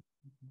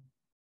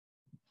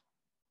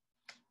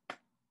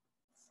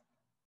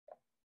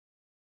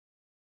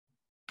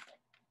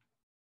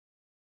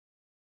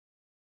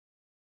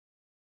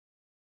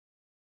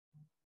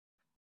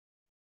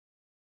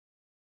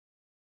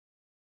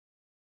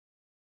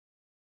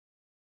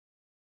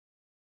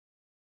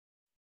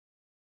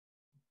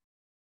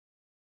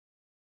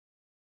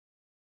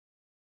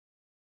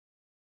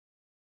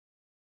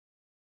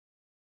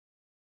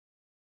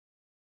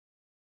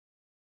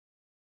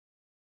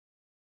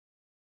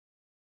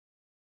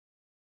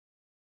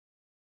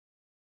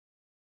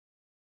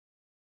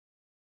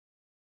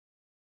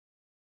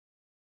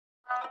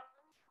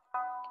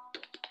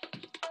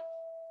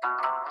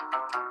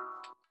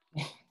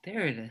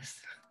 There it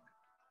is.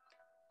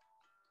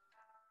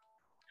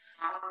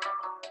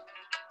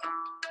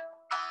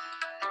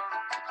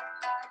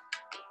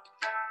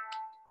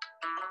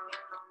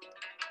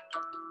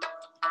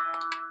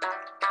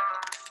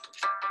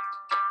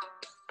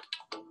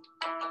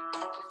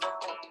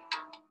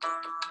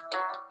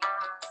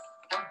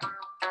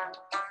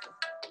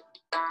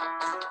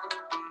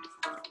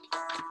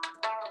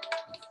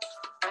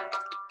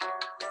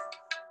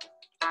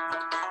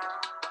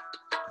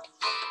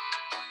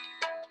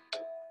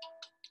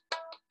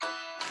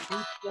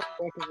 Who's still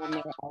working on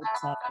their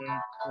outside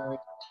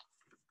words?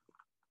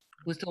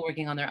 Who's still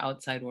working on their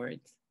outside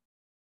words?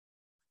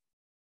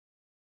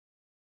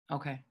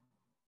 Okay.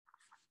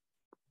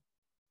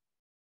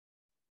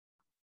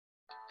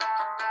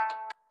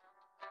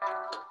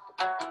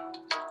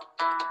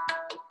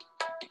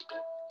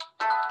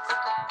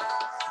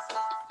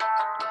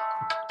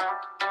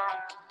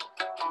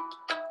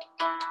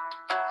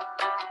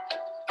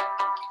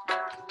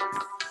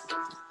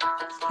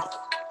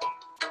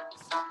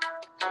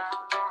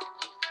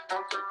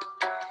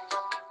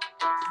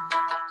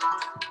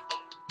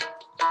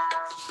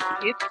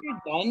 If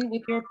you're done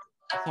with your,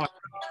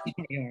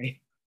 sorry.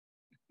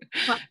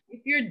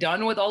 If you're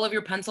done with all of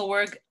your pencil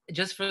work,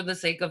 just for the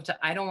sake of,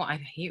 I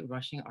hate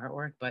rushing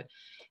artwork, but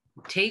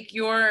take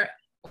your,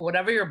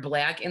 whatever your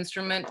black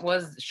instrument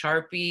was,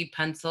 Sharpie,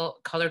 pencil,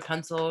 colored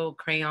pencil,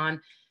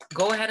 crayon,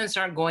 go ahead and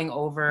start going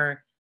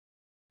over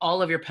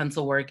all of your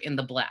pencil work in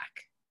the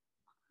black.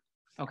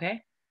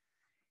 Okay?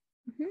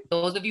 Mhm.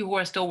 Those of you who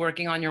are still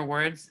working on your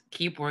words,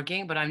 keep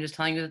working, but I'm just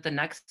telling you that the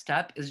next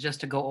step is just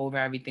to go over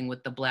everything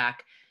with the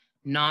black,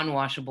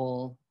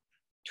 non-washable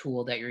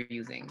tool that you're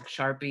using.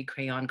 Sharpie,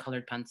 crayon,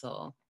 colored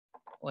pencil,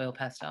 oil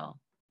pastel.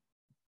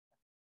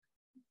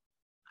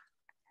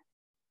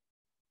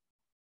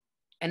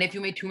 And if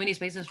you made too many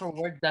spaces for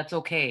words, that's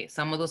okay.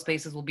 Some of those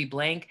spaces will be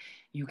blank.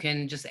 You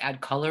can just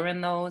add color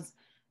in those.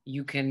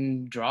 You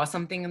can draw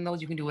something in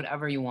those. You can do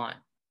whatever you want.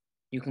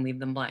 You can leave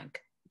them blank.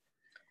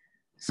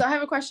 So I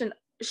have a question.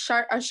 A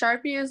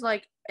Sharpie is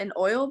like an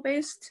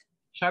oil-based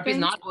Sharpie is thing?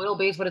 not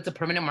oil-based, but it's a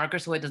permanent marker,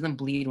 so it doesn't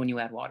bleed when you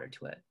add water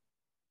to it.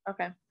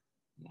 Okay.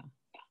 Yeah.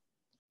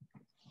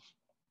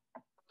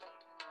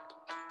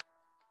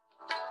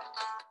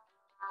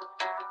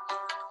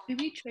 Are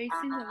we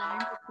tracing the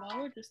lines as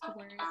well or just the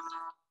words?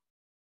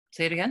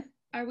 Say it again.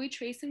 Are we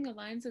tracing the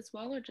lines as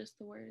well or just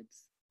the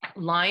words?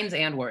 Lines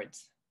and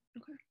words.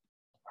 Okay.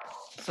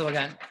 So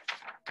again,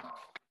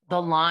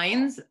 the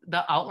lines,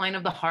 the outline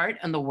of the heart,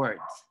 and the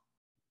words.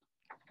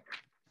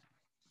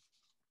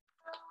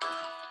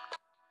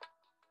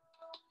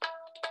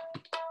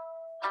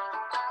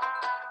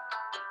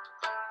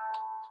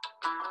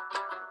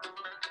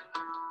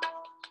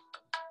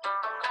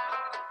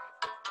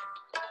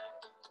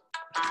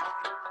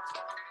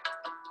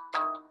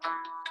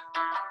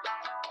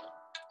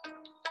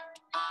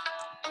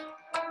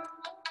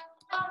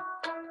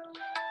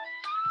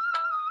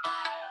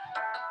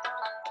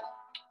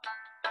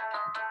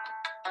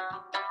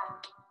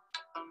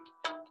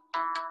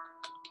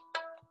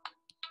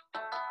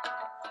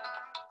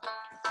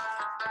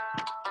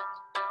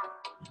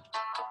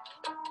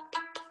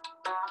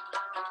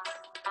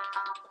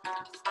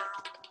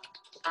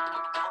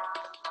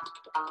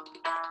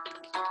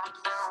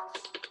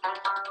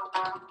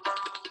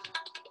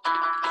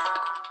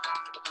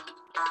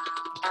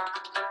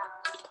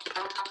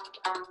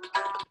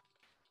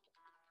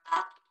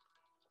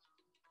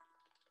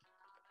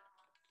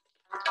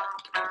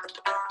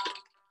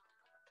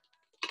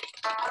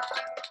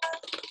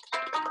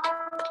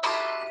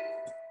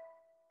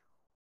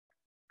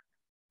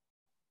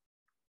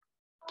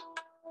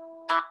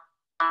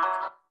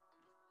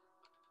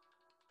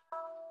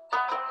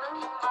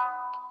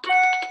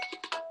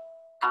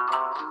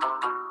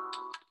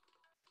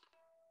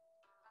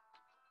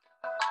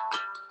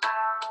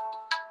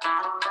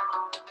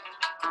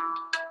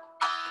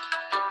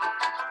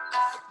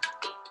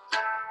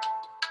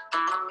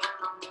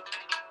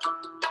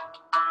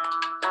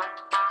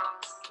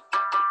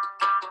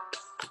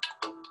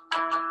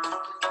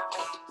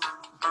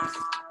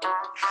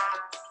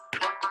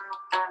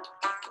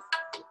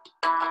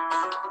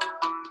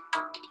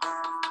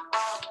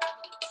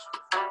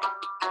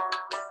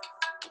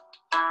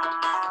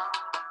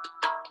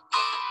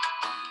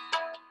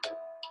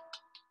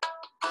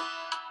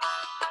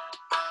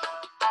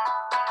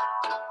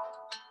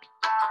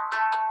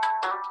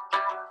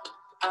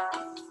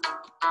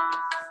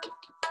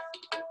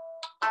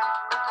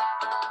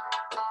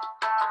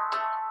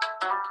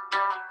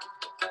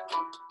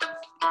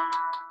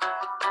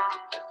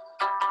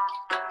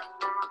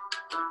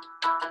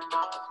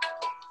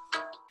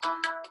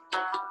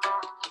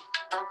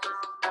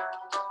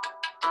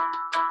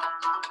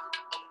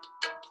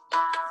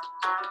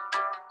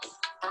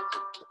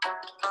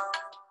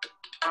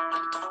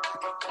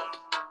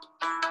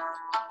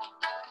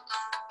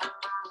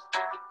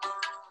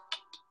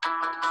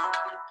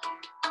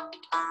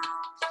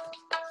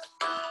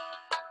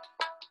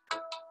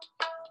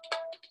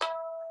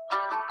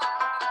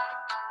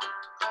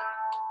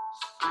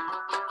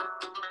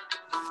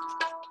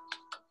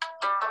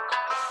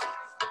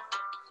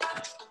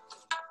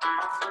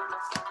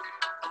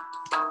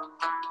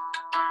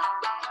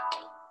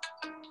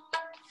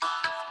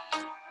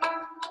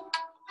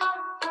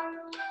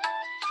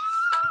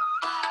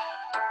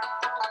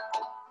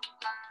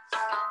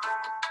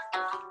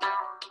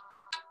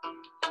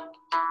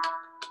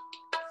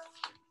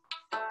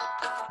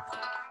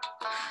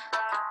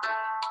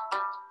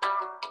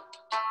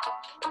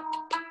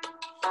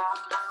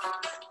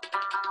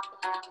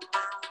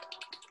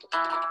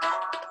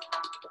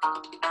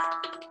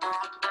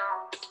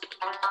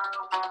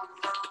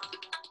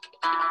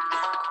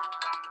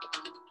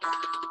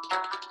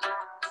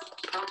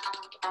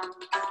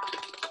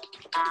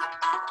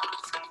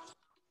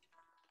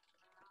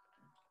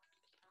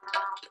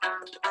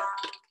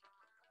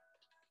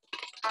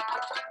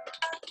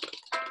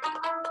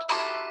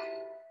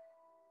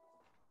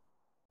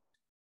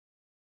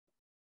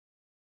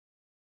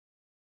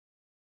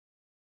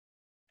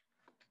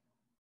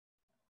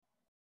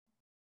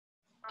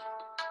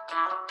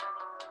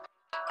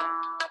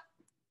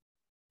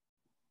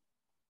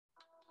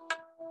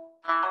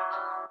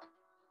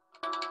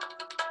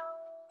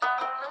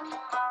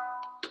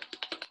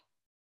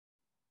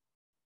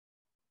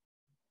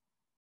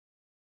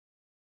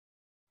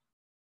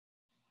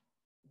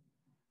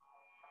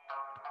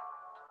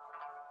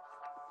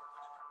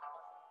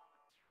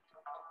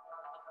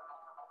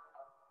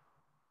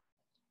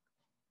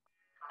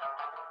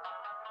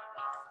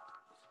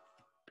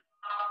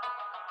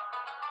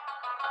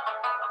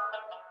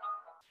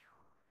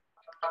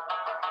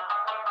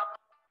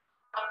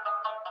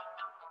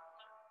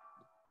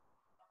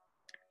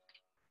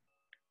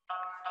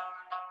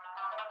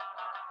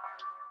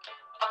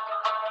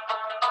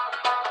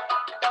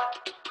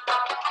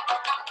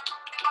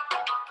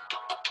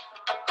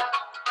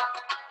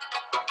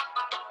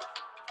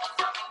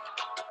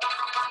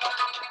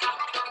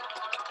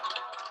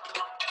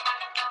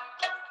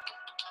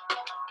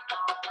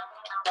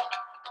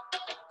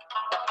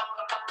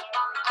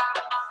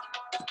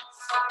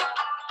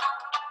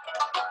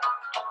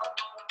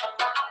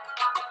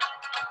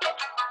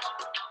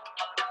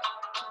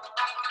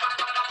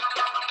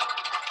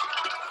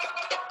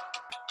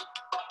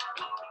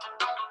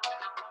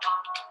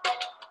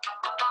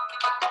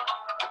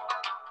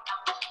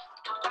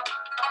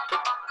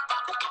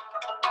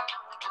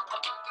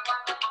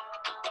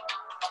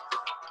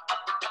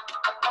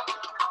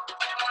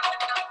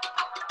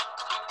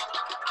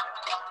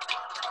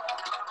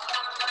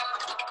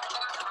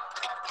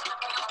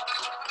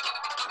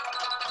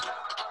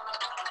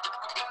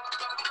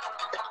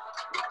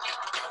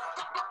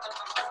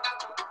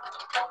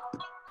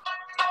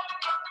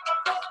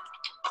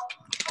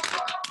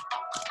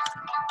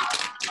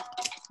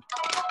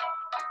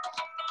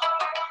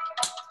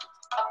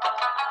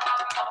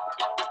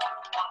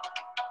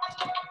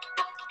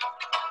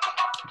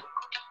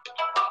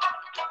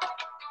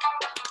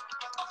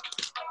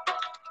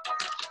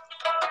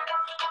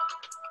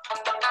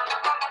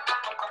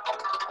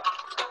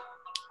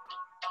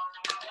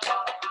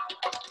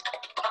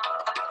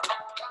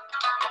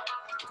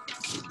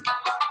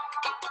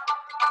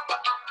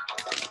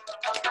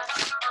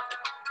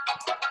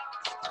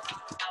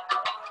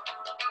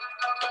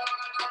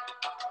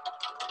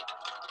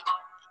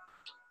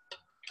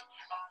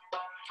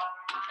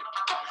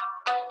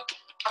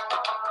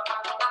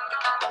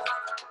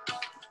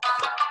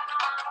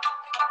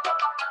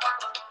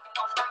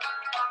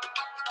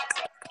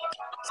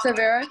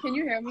 Savera, can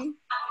you hear me?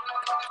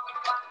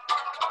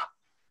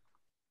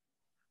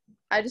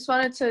 I just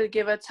wanted to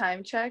give a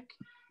time check.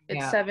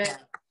 It's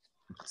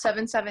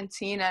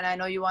 7:17, and I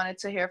know you wanted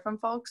to hear from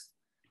folks.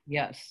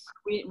 Yes.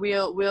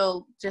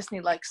 We'll just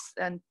need like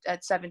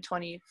at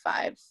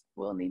 7:25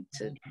 we'll need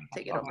to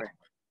take it over.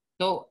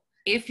 So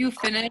if you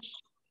finish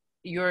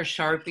your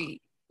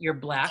Sharpie, your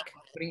black,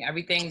 putting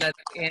everything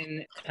that's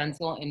in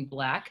pencil in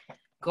black,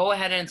 go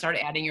ahead and start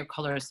adding your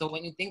colors. So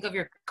when you think of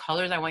your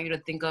colors, I want you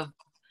to think of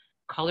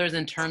colors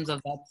in terms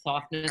of that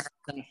softness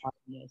and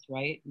hardness,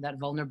 right? That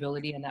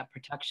vulnerability and that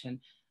protection.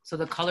 So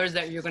the colors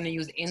that you're going to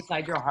use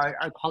inside your heart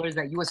are colors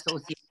that you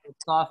associate with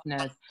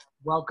softness,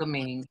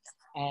 welcoming,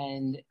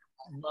 and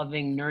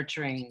loving,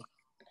 nurturing.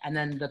 And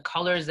then the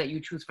colors that you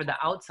choose for the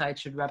outside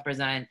should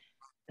represent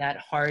that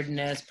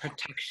hardness,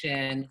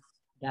 protection,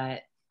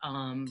 that,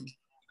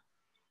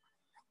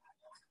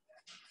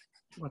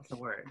 what's the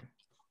word?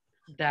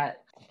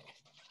 That,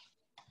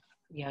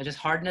 yeah, just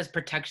hardness,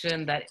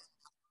 protection, that,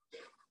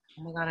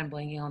 oh my God, I'm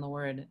blanking on the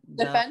word.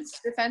 Defense,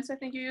 I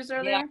think you used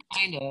earlier. Yeah,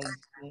 kind of.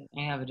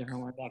 I have a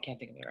different word, but I can't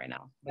think of it right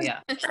now. But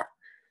yeah,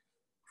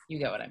 you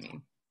get what I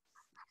mean.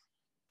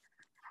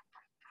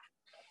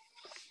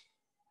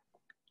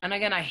 And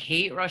again, I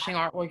hate rushing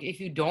artwork. If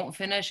you don't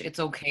finish, it's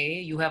okay.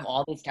 You have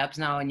all the steps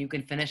now and you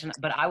can finish.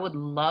 But I would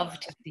love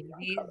to see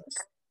these.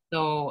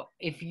 So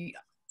if you,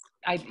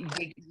 they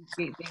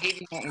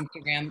gave you my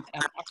Instagram,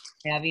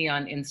 Savvy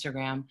on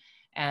Instagram.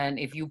 And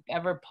if you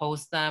ever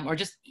post them or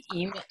just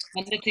send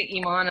it to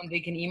IMAN and they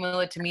can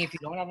email it to me. If you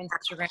don't have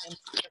Instagram,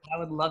 I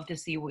would love to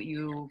see what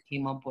you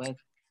came up with.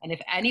 And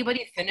if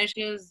anybody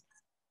finishes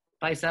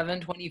by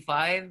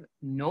 7:25,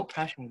 no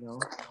pressure though,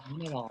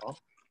 none at all.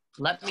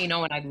 let me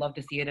know, and I'd love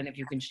to see it, and if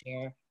you can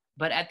share.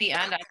 But at the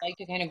end, I'd like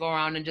to kind of go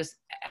around and just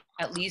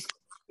at least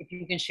if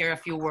you can share a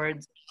few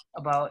words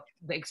about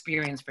the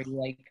experience for you,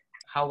 like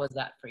how was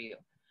that for you?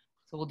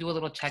 So we'll do a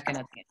little check-in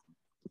at the end.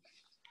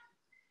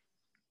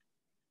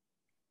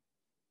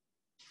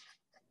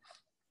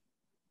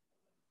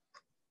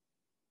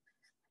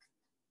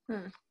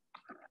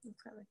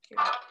 That's kind of cute.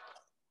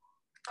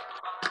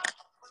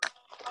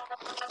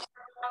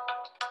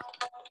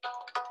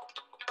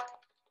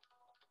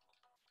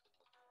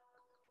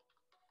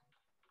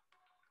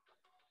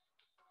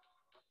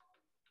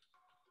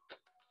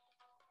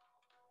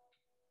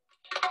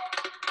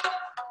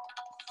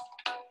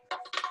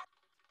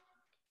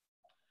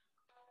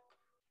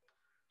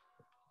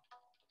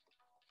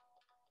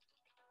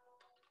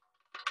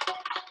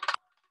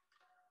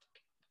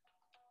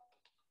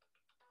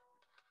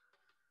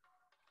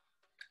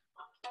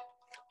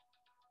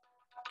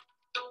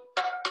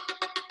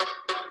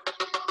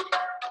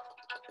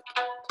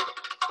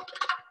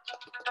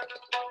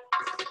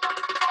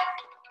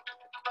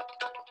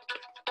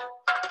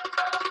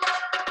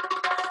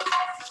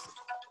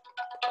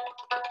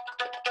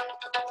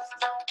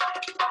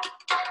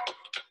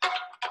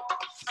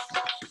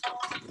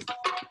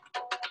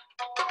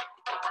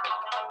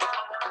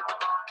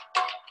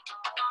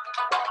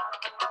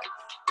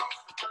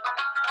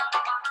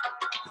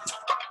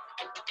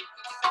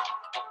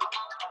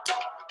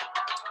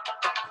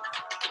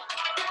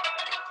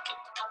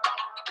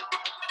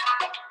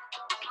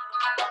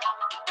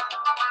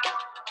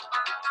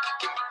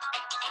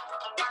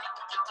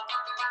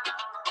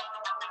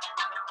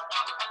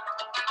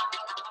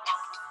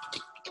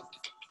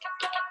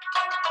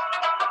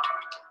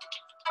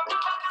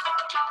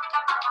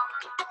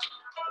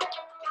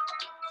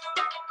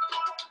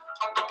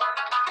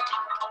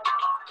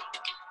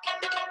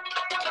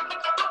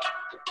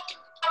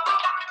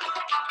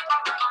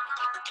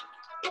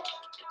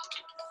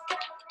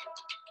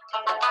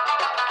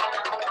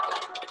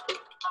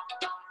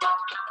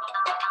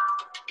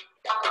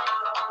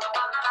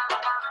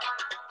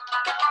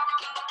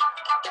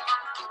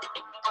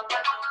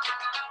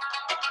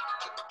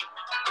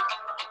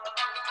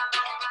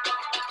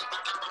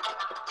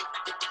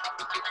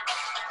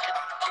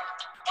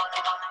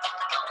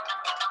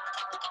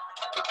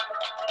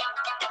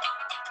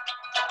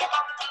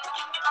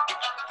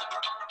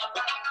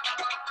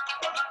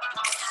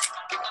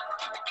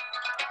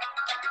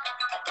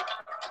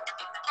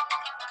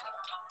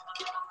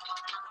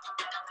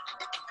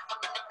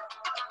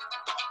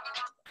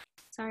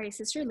 Sorry,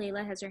 Sister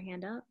Layla has her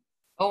hand up.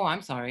 Oh,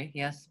 I'm sorry.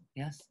 Yes,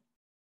 yes.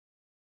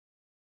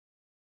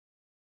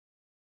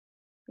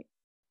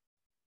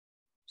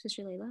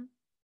 Sister Layla?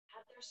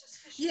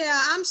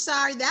 Yeah, I'm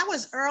sorry. That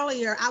was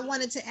earlier. I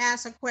wanted to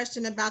ask a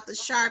question about the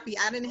Sharpie.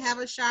 I didn't have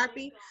a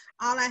Sharpie.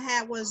 All I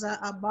had was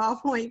a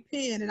ballpoint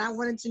pen, and I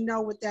wanted to know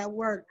what that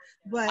worked.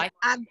 But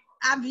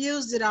I've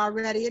used it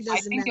already. It I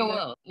doesn't think matter. it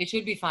will. It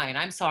should be fine.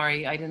 I'm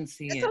sorry. I didn't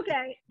see It's it.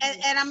 okay.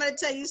 And I'm going to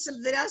tell you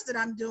something else that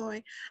I'm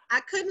doing.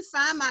 I couldn't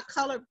find my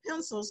colored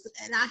pencils,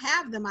 and I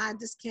have them. I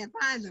just can't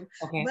find them.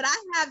 Okay. But I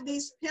have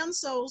these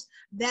pencils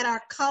that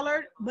are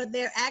colored, but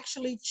they're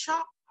actually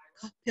chalk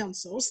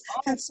pencils.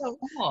 Oh, and so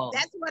cool.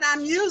 that's what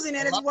I'm using,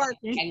 and it's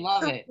working. I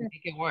love it.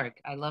 Make it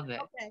work. I love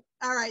it. Okay.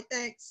 All right.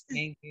 Thanks.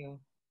 Thank you.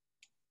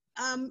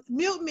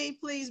 Mute me,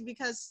 please,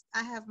 because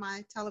I have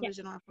my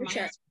television on for my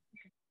husband.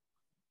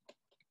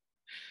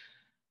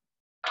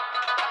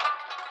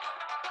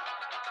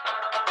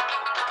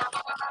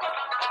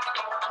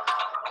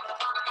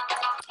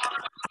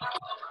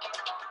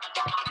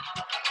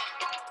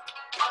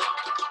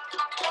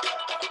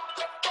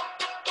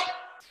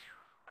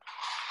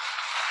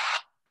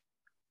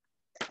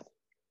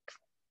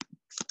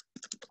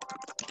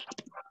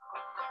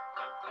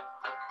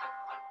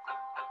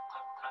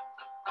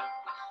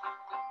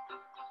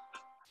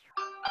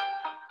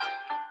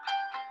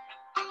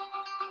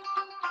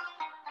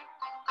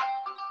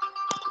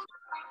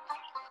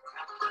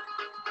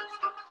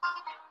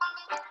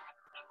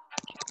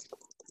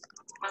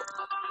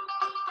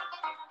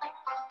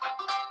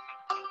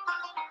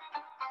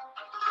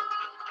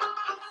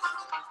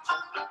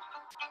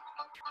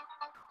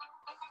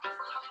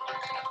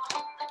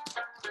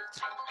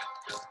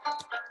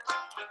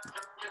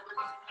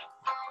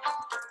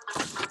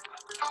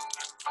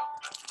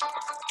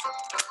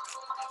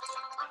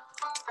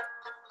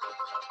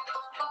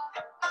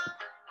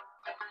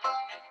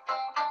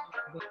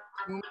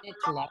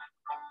 Left.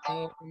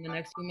 So in the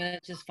next few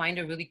minutes, just find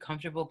a really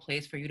comfortable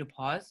place for you to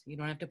pause. You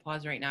don't have to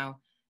pause right now,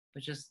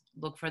 but just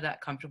look for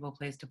that comfortable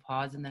place to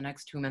pause in the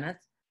next 2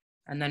 minutes.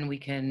 And then we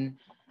can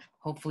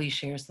hopefully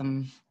share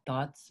some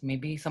thoughts,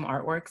 maybe some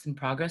artworks in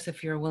progress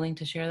if you're willing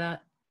to share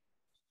that.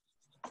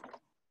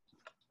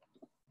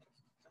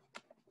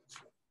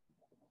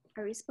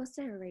 Are we supposed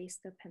to erase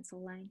the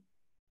pencil line?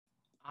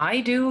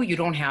 I do. You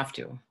don't have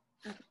to.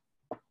 Okay.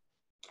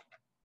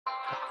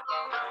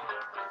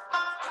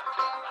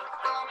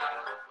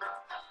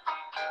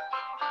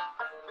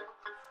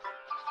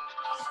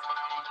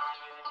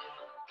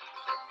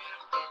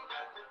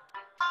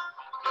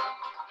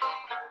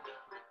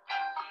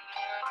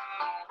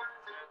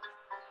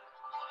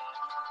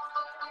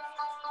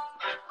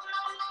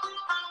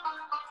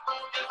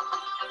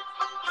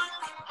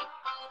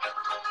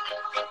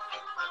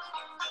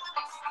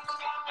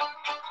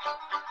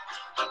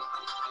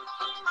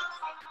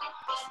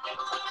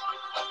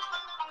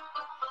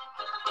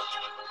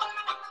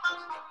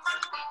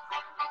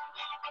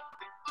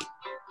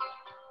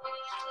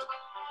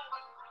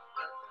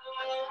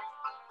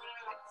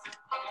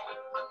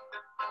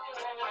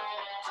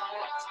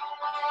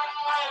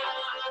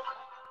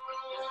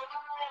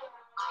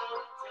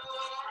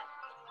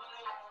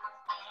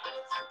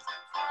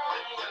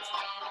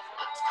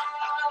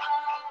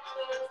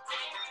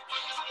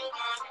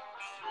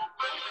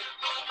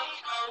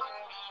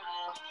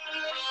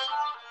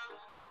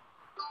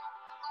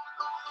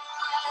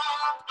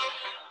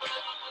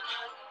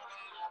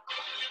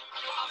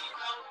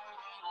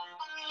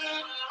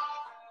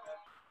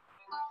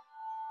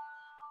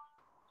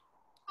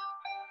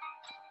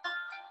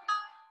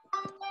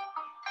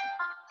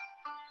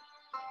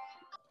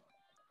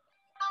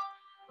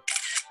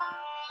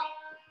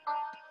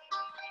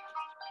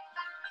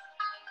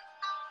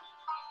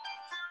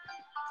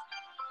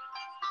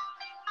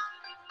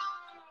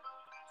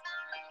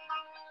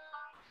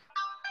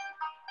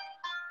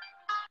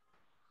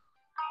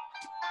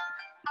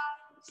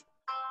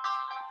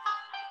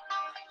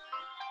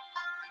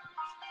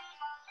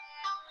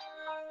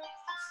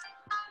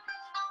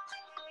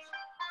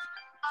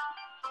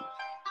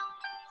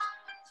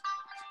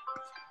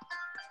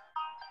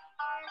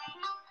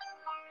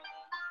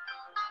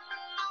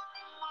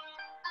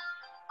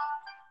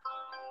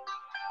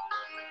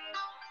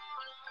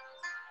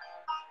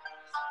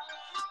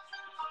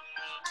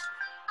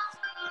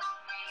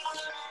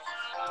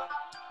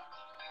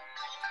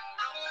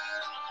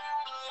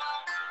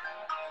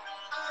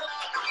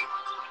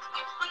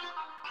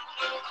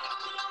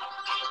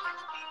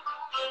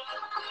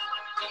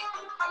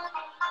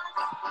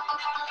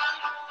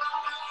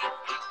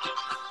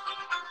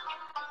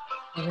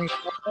 Okay,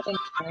 go ahead and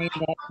find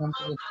that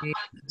comfortable space.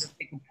 Just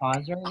take a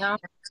pause right now.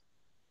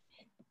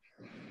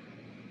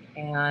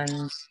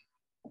 And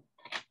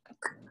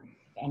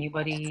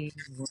anybody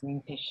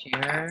willing to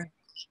share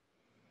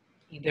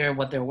either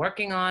what they're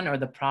working on or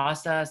the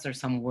process or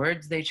some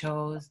words they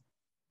chose?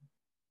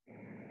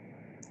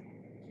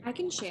 I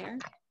can share.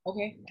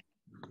 Okay.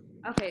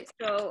 Okay,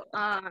 so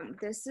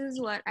this is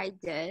what I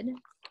did.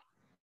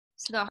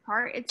 So the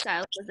heart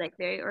itself was like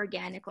very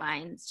organic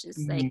lines,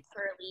 just like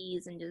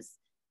curlies and just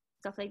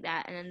stuff like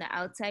that. And then the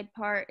outside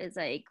part is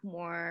like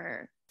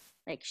more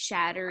like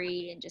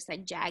shattery and just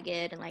like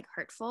jagged and like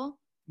hurtful.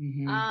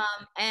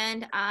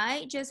 And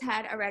I just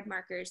had a red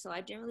marker, so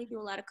I didn't really do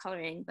a lot of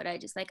coloring, but I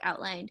just like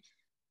outlined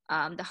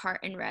the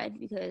heart in red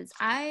because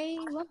I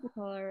love the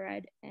color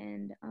red.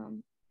 And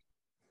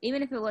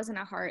even if it wasn't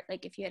a heart,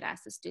 like if you had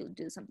asked us to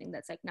do something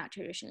that's like not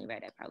traditionally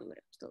red, I probably would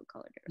have still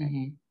colored it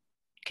red.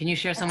 Can you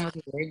share some of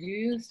the words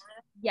you used?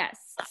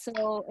 Yes.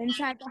 So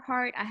inside the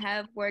heart, I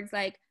have words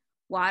like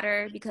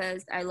water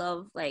because I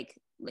love like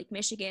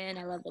Michigan.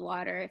 I love the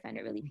water. I find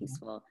it really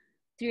peaceful.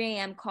 3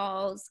 a.m.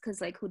 calls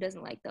because like who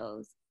doesn't like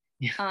those?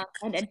 Yeah.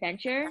 And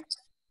adventure.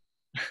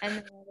 And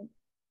then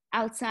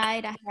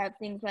outside, I have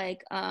things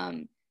like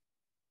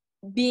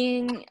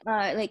being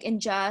like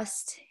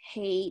unjust,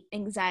 hate,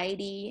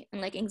 anxiety,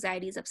 and like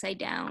anxiety is upside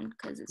down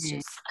because it's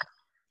just,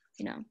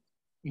 you know.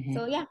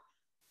 So yeah.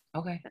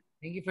 Okay.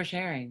 Thank you for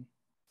sharing.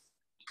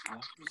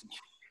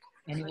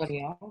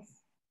 Anybody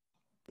else?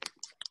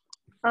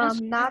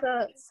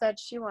 Nada said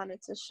she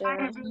wanted to share.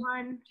 Hi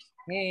everyone.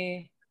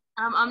 Hey.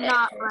 I'm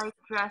not like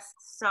dressed,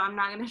 so I'm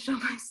not gonna show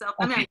myself.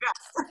 I mean,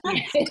 I'm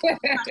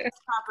dressed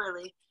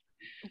properly,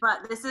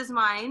 but this is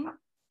mine,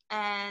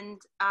 and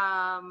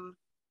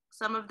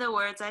some of the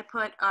words I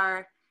put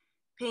are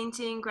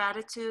painting,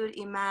 gratitude,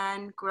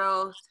 IMAN,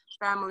 growth,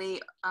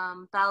 family,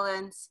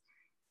 balance,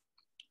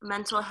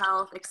 mental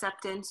health,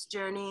 acceptance,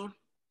 journey,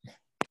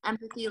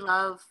 empathy,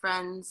 love,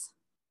 friends,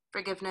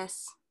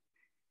 forgiveness.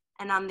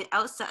 And on the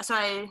outside, so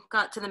I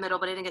got to the middle,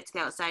 but I didn't get to the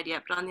outside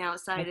yet, but on the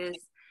outside is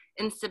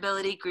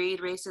instability,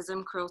 greed,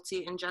 racism,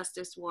 cruelty,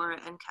 injustice, war,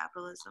 and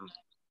capitalism.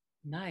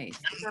 Nice.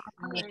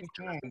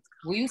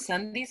 Will you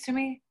send these to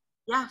me?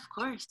 Yeah, of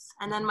course.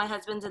 And then my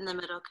husband's in the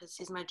middle because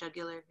he's my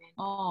jugular vein.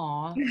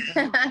 Aw.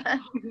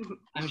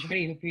 I'm sure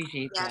you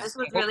appreciate that. Yeah, this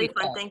was really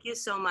fun. Thank you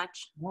so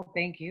much. Well,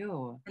 thank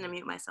you. I'm going to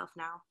mute myself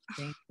now.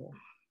 Thank you.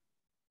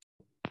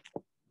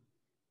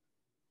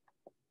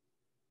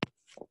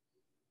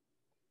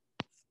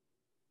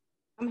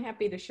 I'm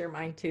happy to share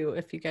mine too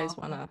if you guys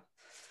want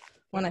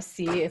to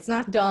see. It's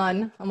not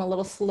done. I'm a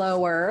little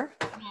slower.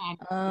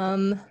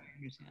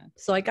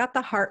 So I got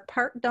the heart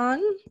part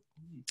done,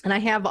 and I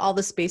have all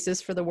the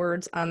spaces for the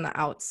words on the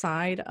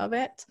outside of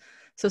it.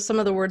 So some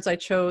of the words I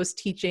chose: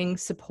 teaching,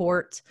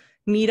 support,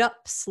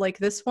 meetups like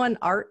this one,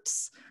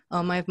 arts.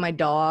 I have my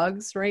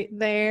dogs right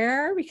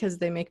there because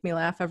they make me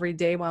laugh every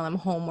day while I'm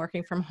home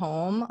working from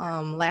home.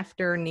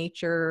 Laughter,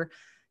 nature,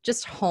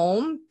 just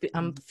home.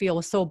 I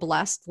feel so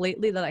blessed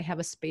lately that I have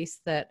a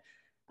space that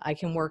I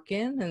can work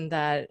in and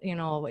that, you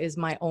know, is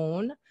my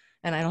own,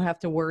 and I don't have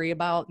to worry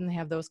about and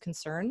have those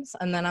concerns.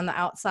 And then on the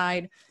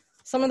outside,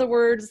 some of the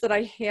words that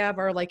I have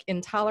are like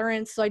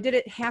intolerance. So I did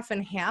it half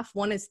and half.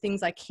 One is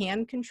things I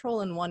can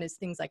control and one is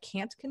things I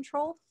can't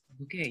control.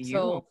 Look at you.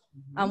 So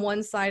on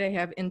one side, I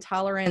have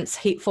intolerance,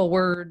 hateful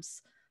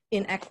words,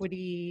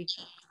 inequity,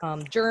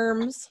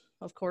 germs,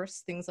 of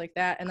course, things like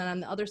that. And then on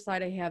the other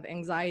side, I have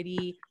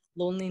anxiety,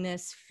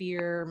 loneliness,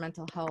 fear,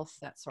 mental health,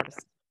 that sort of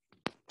stuff.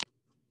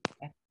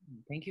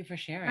 Thank you for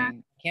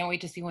sharing. Can't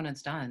wait to see when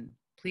it's done.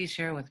 Please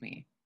share with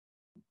me.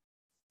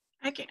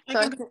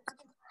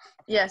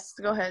 Yes,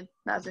 go ahead,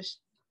 Nazish.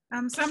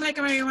 Assalamu alaikum,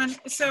 everyone.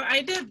 So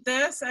I did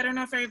this. I don't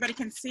know if everybody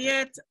can see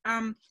it.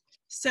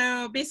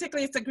 So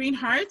basically it's a green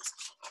heart.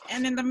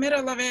 And in the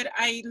middle of it,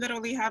 I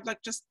literally have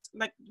just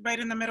right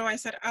in the middle, I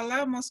said,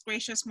 Allah, most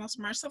gracious, most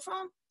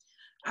merciful.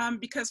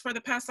 Because for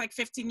the past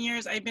 15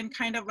 years, I've been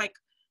kind of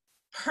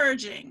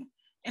purging,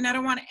 and I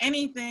don't want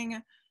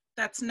anything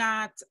that's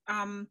not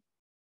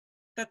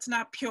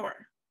pure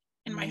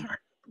in my heart,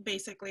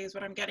 basically is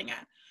what I'm getting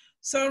at.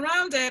 So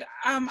around it,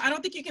 I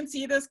don't think you can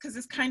see this because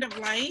it's kind of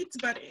light,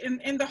 but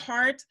in the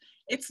heart,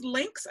 it's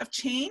links of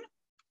chain.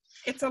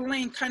 It's a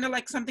link, kind of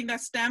like something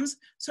that stems.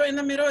 So in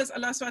the middle is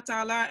Allah subhanahu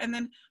wa ta'ala, and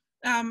then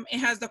it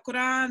has the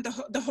Quran,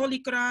 the Holy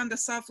Quran, the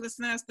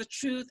selflessness, the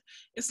truth,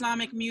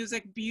 Islamic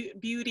music,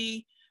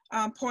 beauty,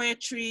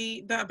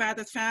 poetry, the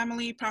Ibadat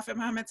family, Prophet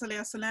Muhammad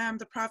sallallahu alaihi wasallam,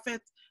 the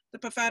Prophet, the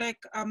prophetic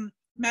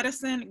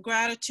medicine,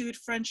 gratitude,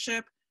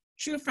 friendship,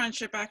 true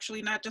friendship,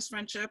 actually, not just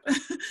friendship,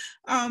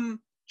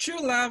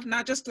 true love,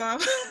 not just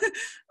love,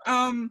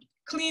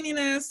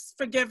 cleanliness,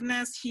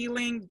 forgiveness,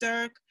 healing,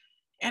 dirk,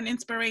 and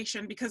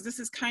inspiration, because this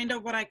is kind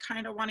of what I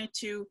kind of wanted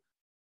to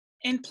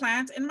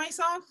implant in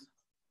myself,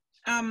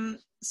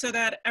 so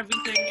that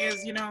everything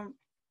is,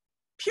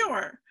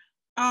 pure.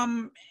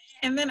 And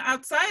then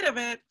outside of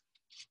it,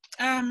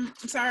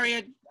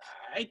 sorry,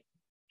 I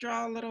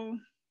draw a little,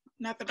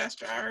 not the best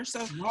drawer.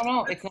 So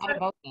no, it's not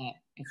about that.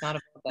 It's not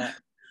about that.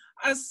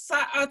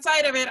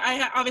 Outside of it,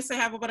 I obviously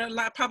have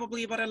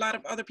probably what a lot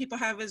of other people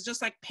have, is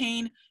just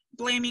pain,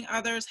 blaming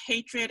others,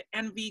 hatred,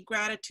 envy,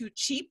 gratitude,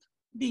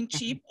 being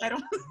cheap. I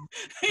don't,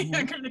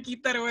 I kind of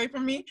keep that away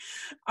from me.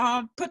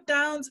 Put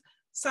downs,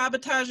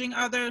 sabotaging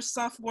others,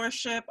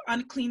 self-worship,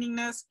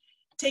 uncleanliness,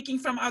 taking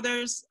from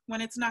others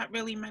when it's not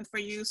really meant for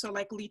you. So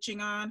leeching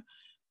on,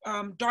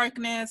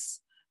 darkness,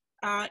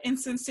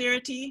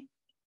 insincerity.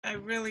 I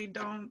really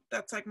don't,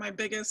 that's my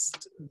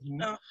biggest,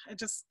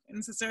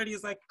 insincerity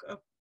is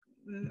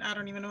I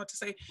don't even know what to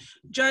say.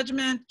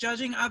 Judgment,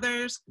 judging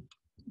others,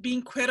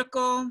 being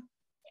critical.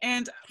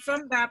 And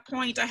from that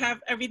point, I have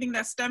everything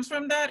that stems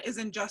from that is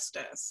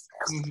injustice.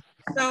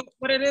 So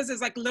what it is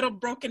little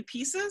broken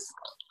pieces,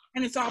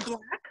 and it's all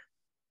black.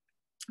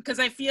 Because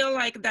I feel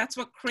that's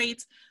what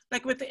creates,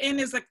 within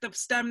is the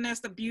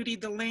stemness, the beauty,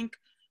 the link,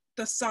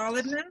 the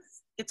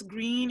solidness. It's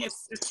green,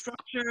 it's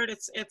structured,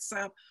 it's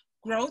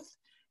growth.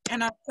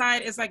 And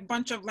outside is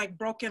bunch of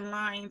broken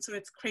lines, so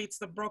it creates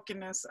the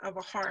brokenness of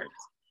a heart.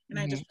 And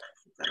I just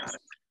that out of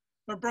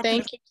it.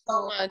 Thank you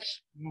so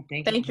much.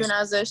 Thank you,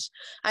 Nazish.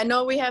 I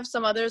know we have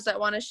some others that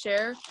want to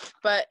share,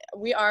 but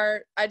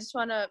I just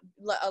want to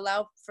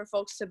allow for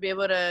folks to be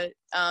able to,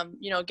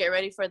 get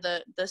ready for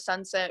the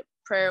sunset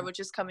prayer, which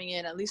is coming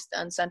in at least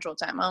on Central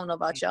Time. I don't know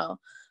about y'all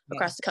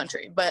across the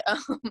country, but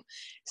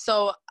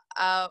so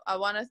I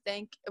want to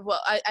thank,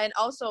 and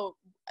also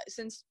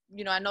since,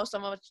 I know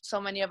so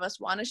many of us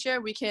want to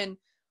share, we can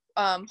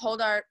hold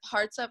our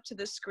hearts up to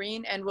the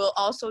screen, and we'll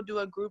also do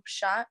a group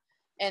shot,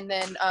 and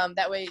then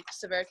that way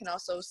Savera can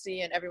also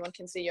see and everyone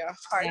can see your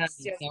hearts.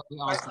 Yeah,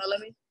 awesome. So let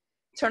me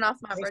turn off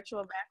my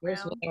virtual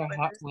background.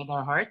 With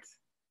our hearts.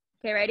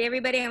 Okay, ready,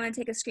 everybody? I'm gonna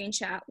take a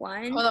screenshot.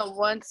 Hold on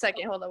one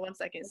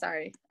second.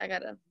 Sorry, I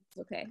gotta.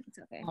 Okay, it's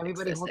okay.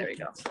 Everybody, there we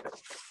go.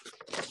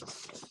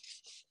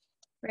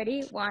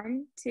 Ready?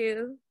 1,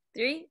 2,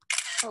 3.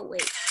 Oh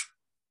wait,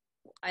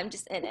 I'm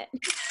just in it.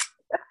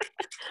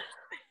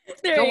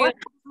 There you go.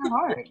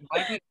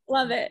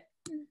 Love it.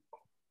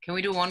 Can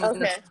we do one with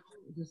okay.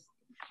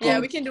 Yeah,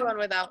 we can do one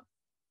without.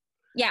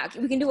 Yeah,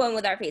 we can do one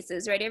with our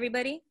faces. Ready,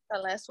 everybody?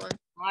 That last one.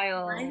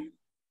 Smile. 1,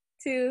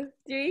 2,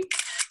 3.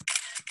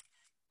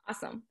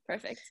 Awesome.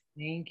 Perfect.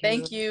 Thank you.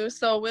 Thank you.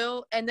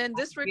 So and then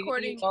this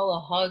recording. Give you all a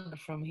hug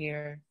from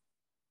here.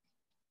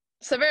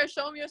 Savera,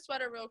 show them your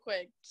sweater real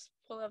quick. Just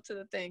pull up to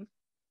the thing.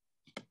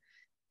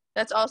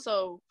 That's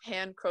also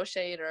hand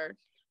crocheted or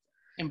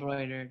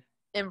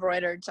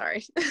embroidered,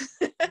 sorry.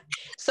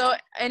 So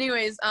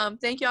anyways,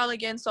 thank you all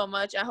again so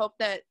much. I hope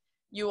that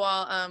you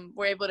all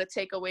were able to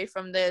take away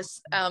from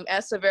this.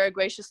 As Savera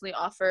graciously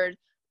offered,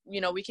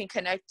 we can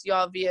connect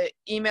y'all via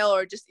email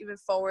or just even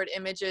forward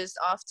images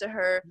off to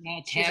her.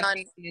 Yeah, tag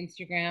on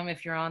Instagram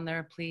if you're on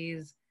there,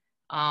 please.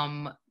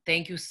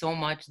 Thank you so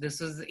much. This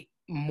was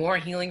more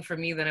healing for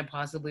me than it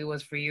possibly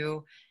was for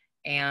you.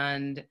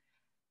 And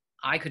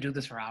I could do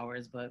this for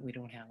hours, but we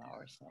don't have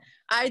hours. So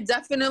I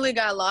definitely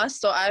got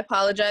lost, so I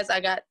apologize. I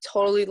got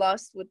totally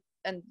lost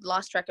and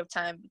lost track of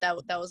time. That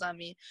was on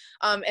me.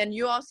 And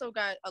you also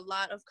got a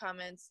lot of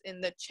comments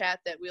in the chat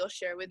that we'll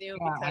share with you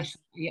because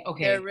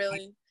they're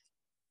really.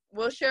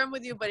 We'll share them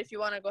with you, but if you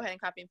want to go ahead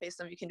and copy and paste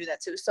them, you can do that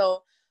too.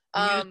 So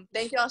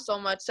thank you all so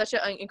much. Such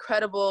an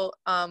incredible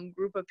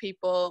group of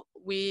people.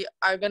 We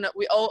owe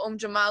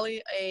Jamali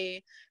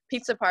a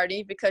pizza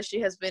party because she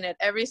has been at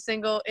every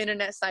single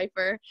internet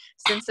cipher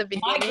since the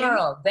beginning. My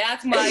girl,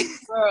 that's my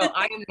girl.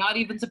 I am not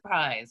even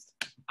surprised.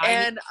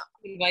 I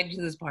invited you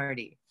to this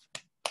party.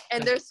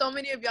 And there's so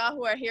many of y'all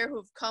who are here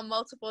who've come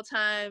multiple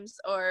times,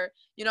 or,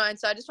 you know, and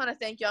so I just want to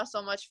thank y'all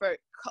so much for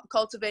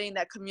cultivating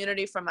that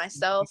community for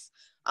myself,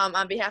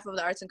 on behalf of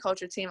the arts and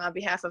culture team, on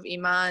behalf of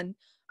IMAN.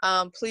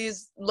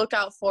 Please look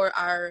out for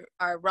our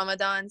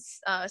Ramadan's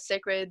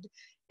sacred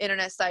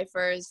internet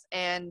ciphers.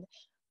 And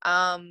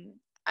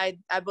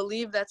I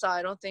believe that's all.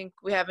 I don't think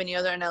we have any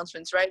other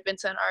announcements, right,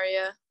 Binta and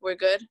Arya? We're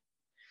good?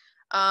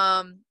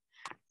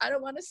 I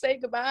don't want to say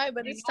goodbye,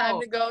 but it's time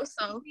to go.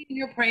 So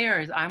your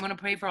prayers. I'm going to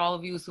pray for all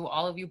of you. So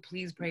all of you,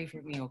 please pray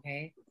for me,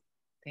 okay?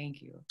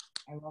 Thank you.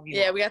 I love you.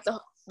 Yeah, all. we got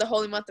the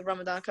holy month of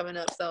Ramadan coming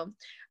up. So,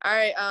 all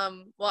right.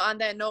 Well, on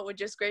that note, we're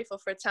just grateful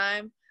for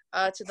time,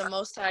 to the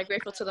Most High,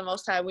 grateful to the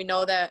Most High. We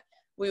know that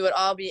we would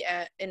all be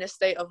in a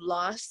state of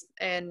loss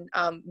and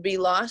be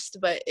lost.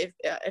 But if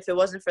it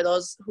wasn't for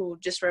those who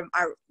just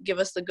give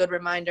us the good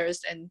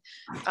reminders and,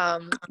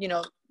 you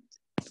know,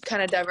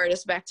 kind of divert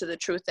us back to the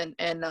truth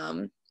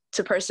and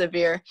to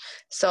persevere.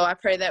 So I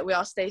pray that we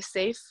all stay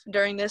safe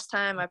during this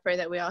time. I pray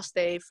that we all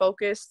stay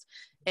focused.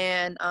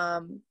 And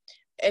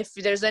if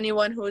there's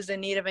anyone who is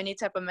in need of any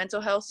type of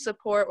mental health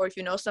support, or if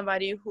you know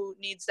somebody who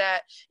needs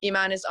that,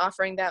 IMAN is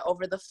offering that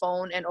over the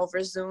phone and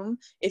over Zoom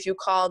if you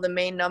call the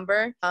main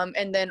number.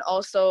 And then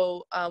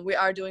also we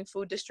are doing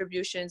food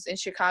distributions in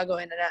Chicago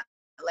and in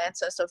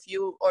Atlanta. So if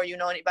you or you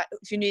know anybody,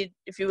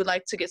 if you would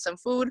like to get some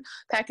food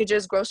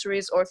packages,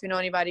 groceries, or if you know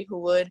anybody who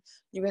would,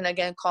 you can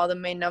again call the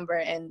main number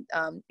and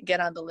get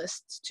on the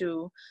list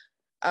to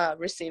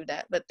receive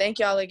that. But thank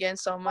y'all again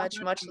so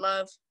much. Much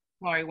love.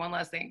 Sorry, one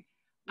last thing.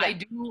 Yeah. I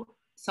do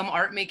some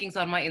art makings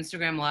on my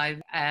Instagram live,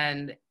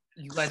 and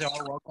you guys are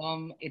all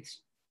welcome.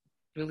 It's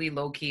really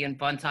low key and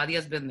fun.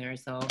 Sadia's been there,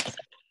 so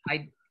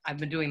I've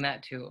been doing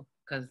that too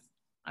because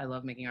I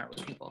love making art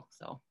with people.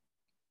 So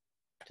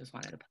just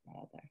wanted to put that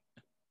out there.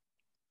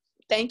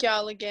 Thank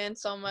y'all again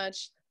so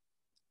much.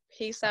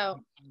 Peace out.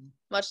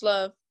 Much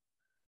love.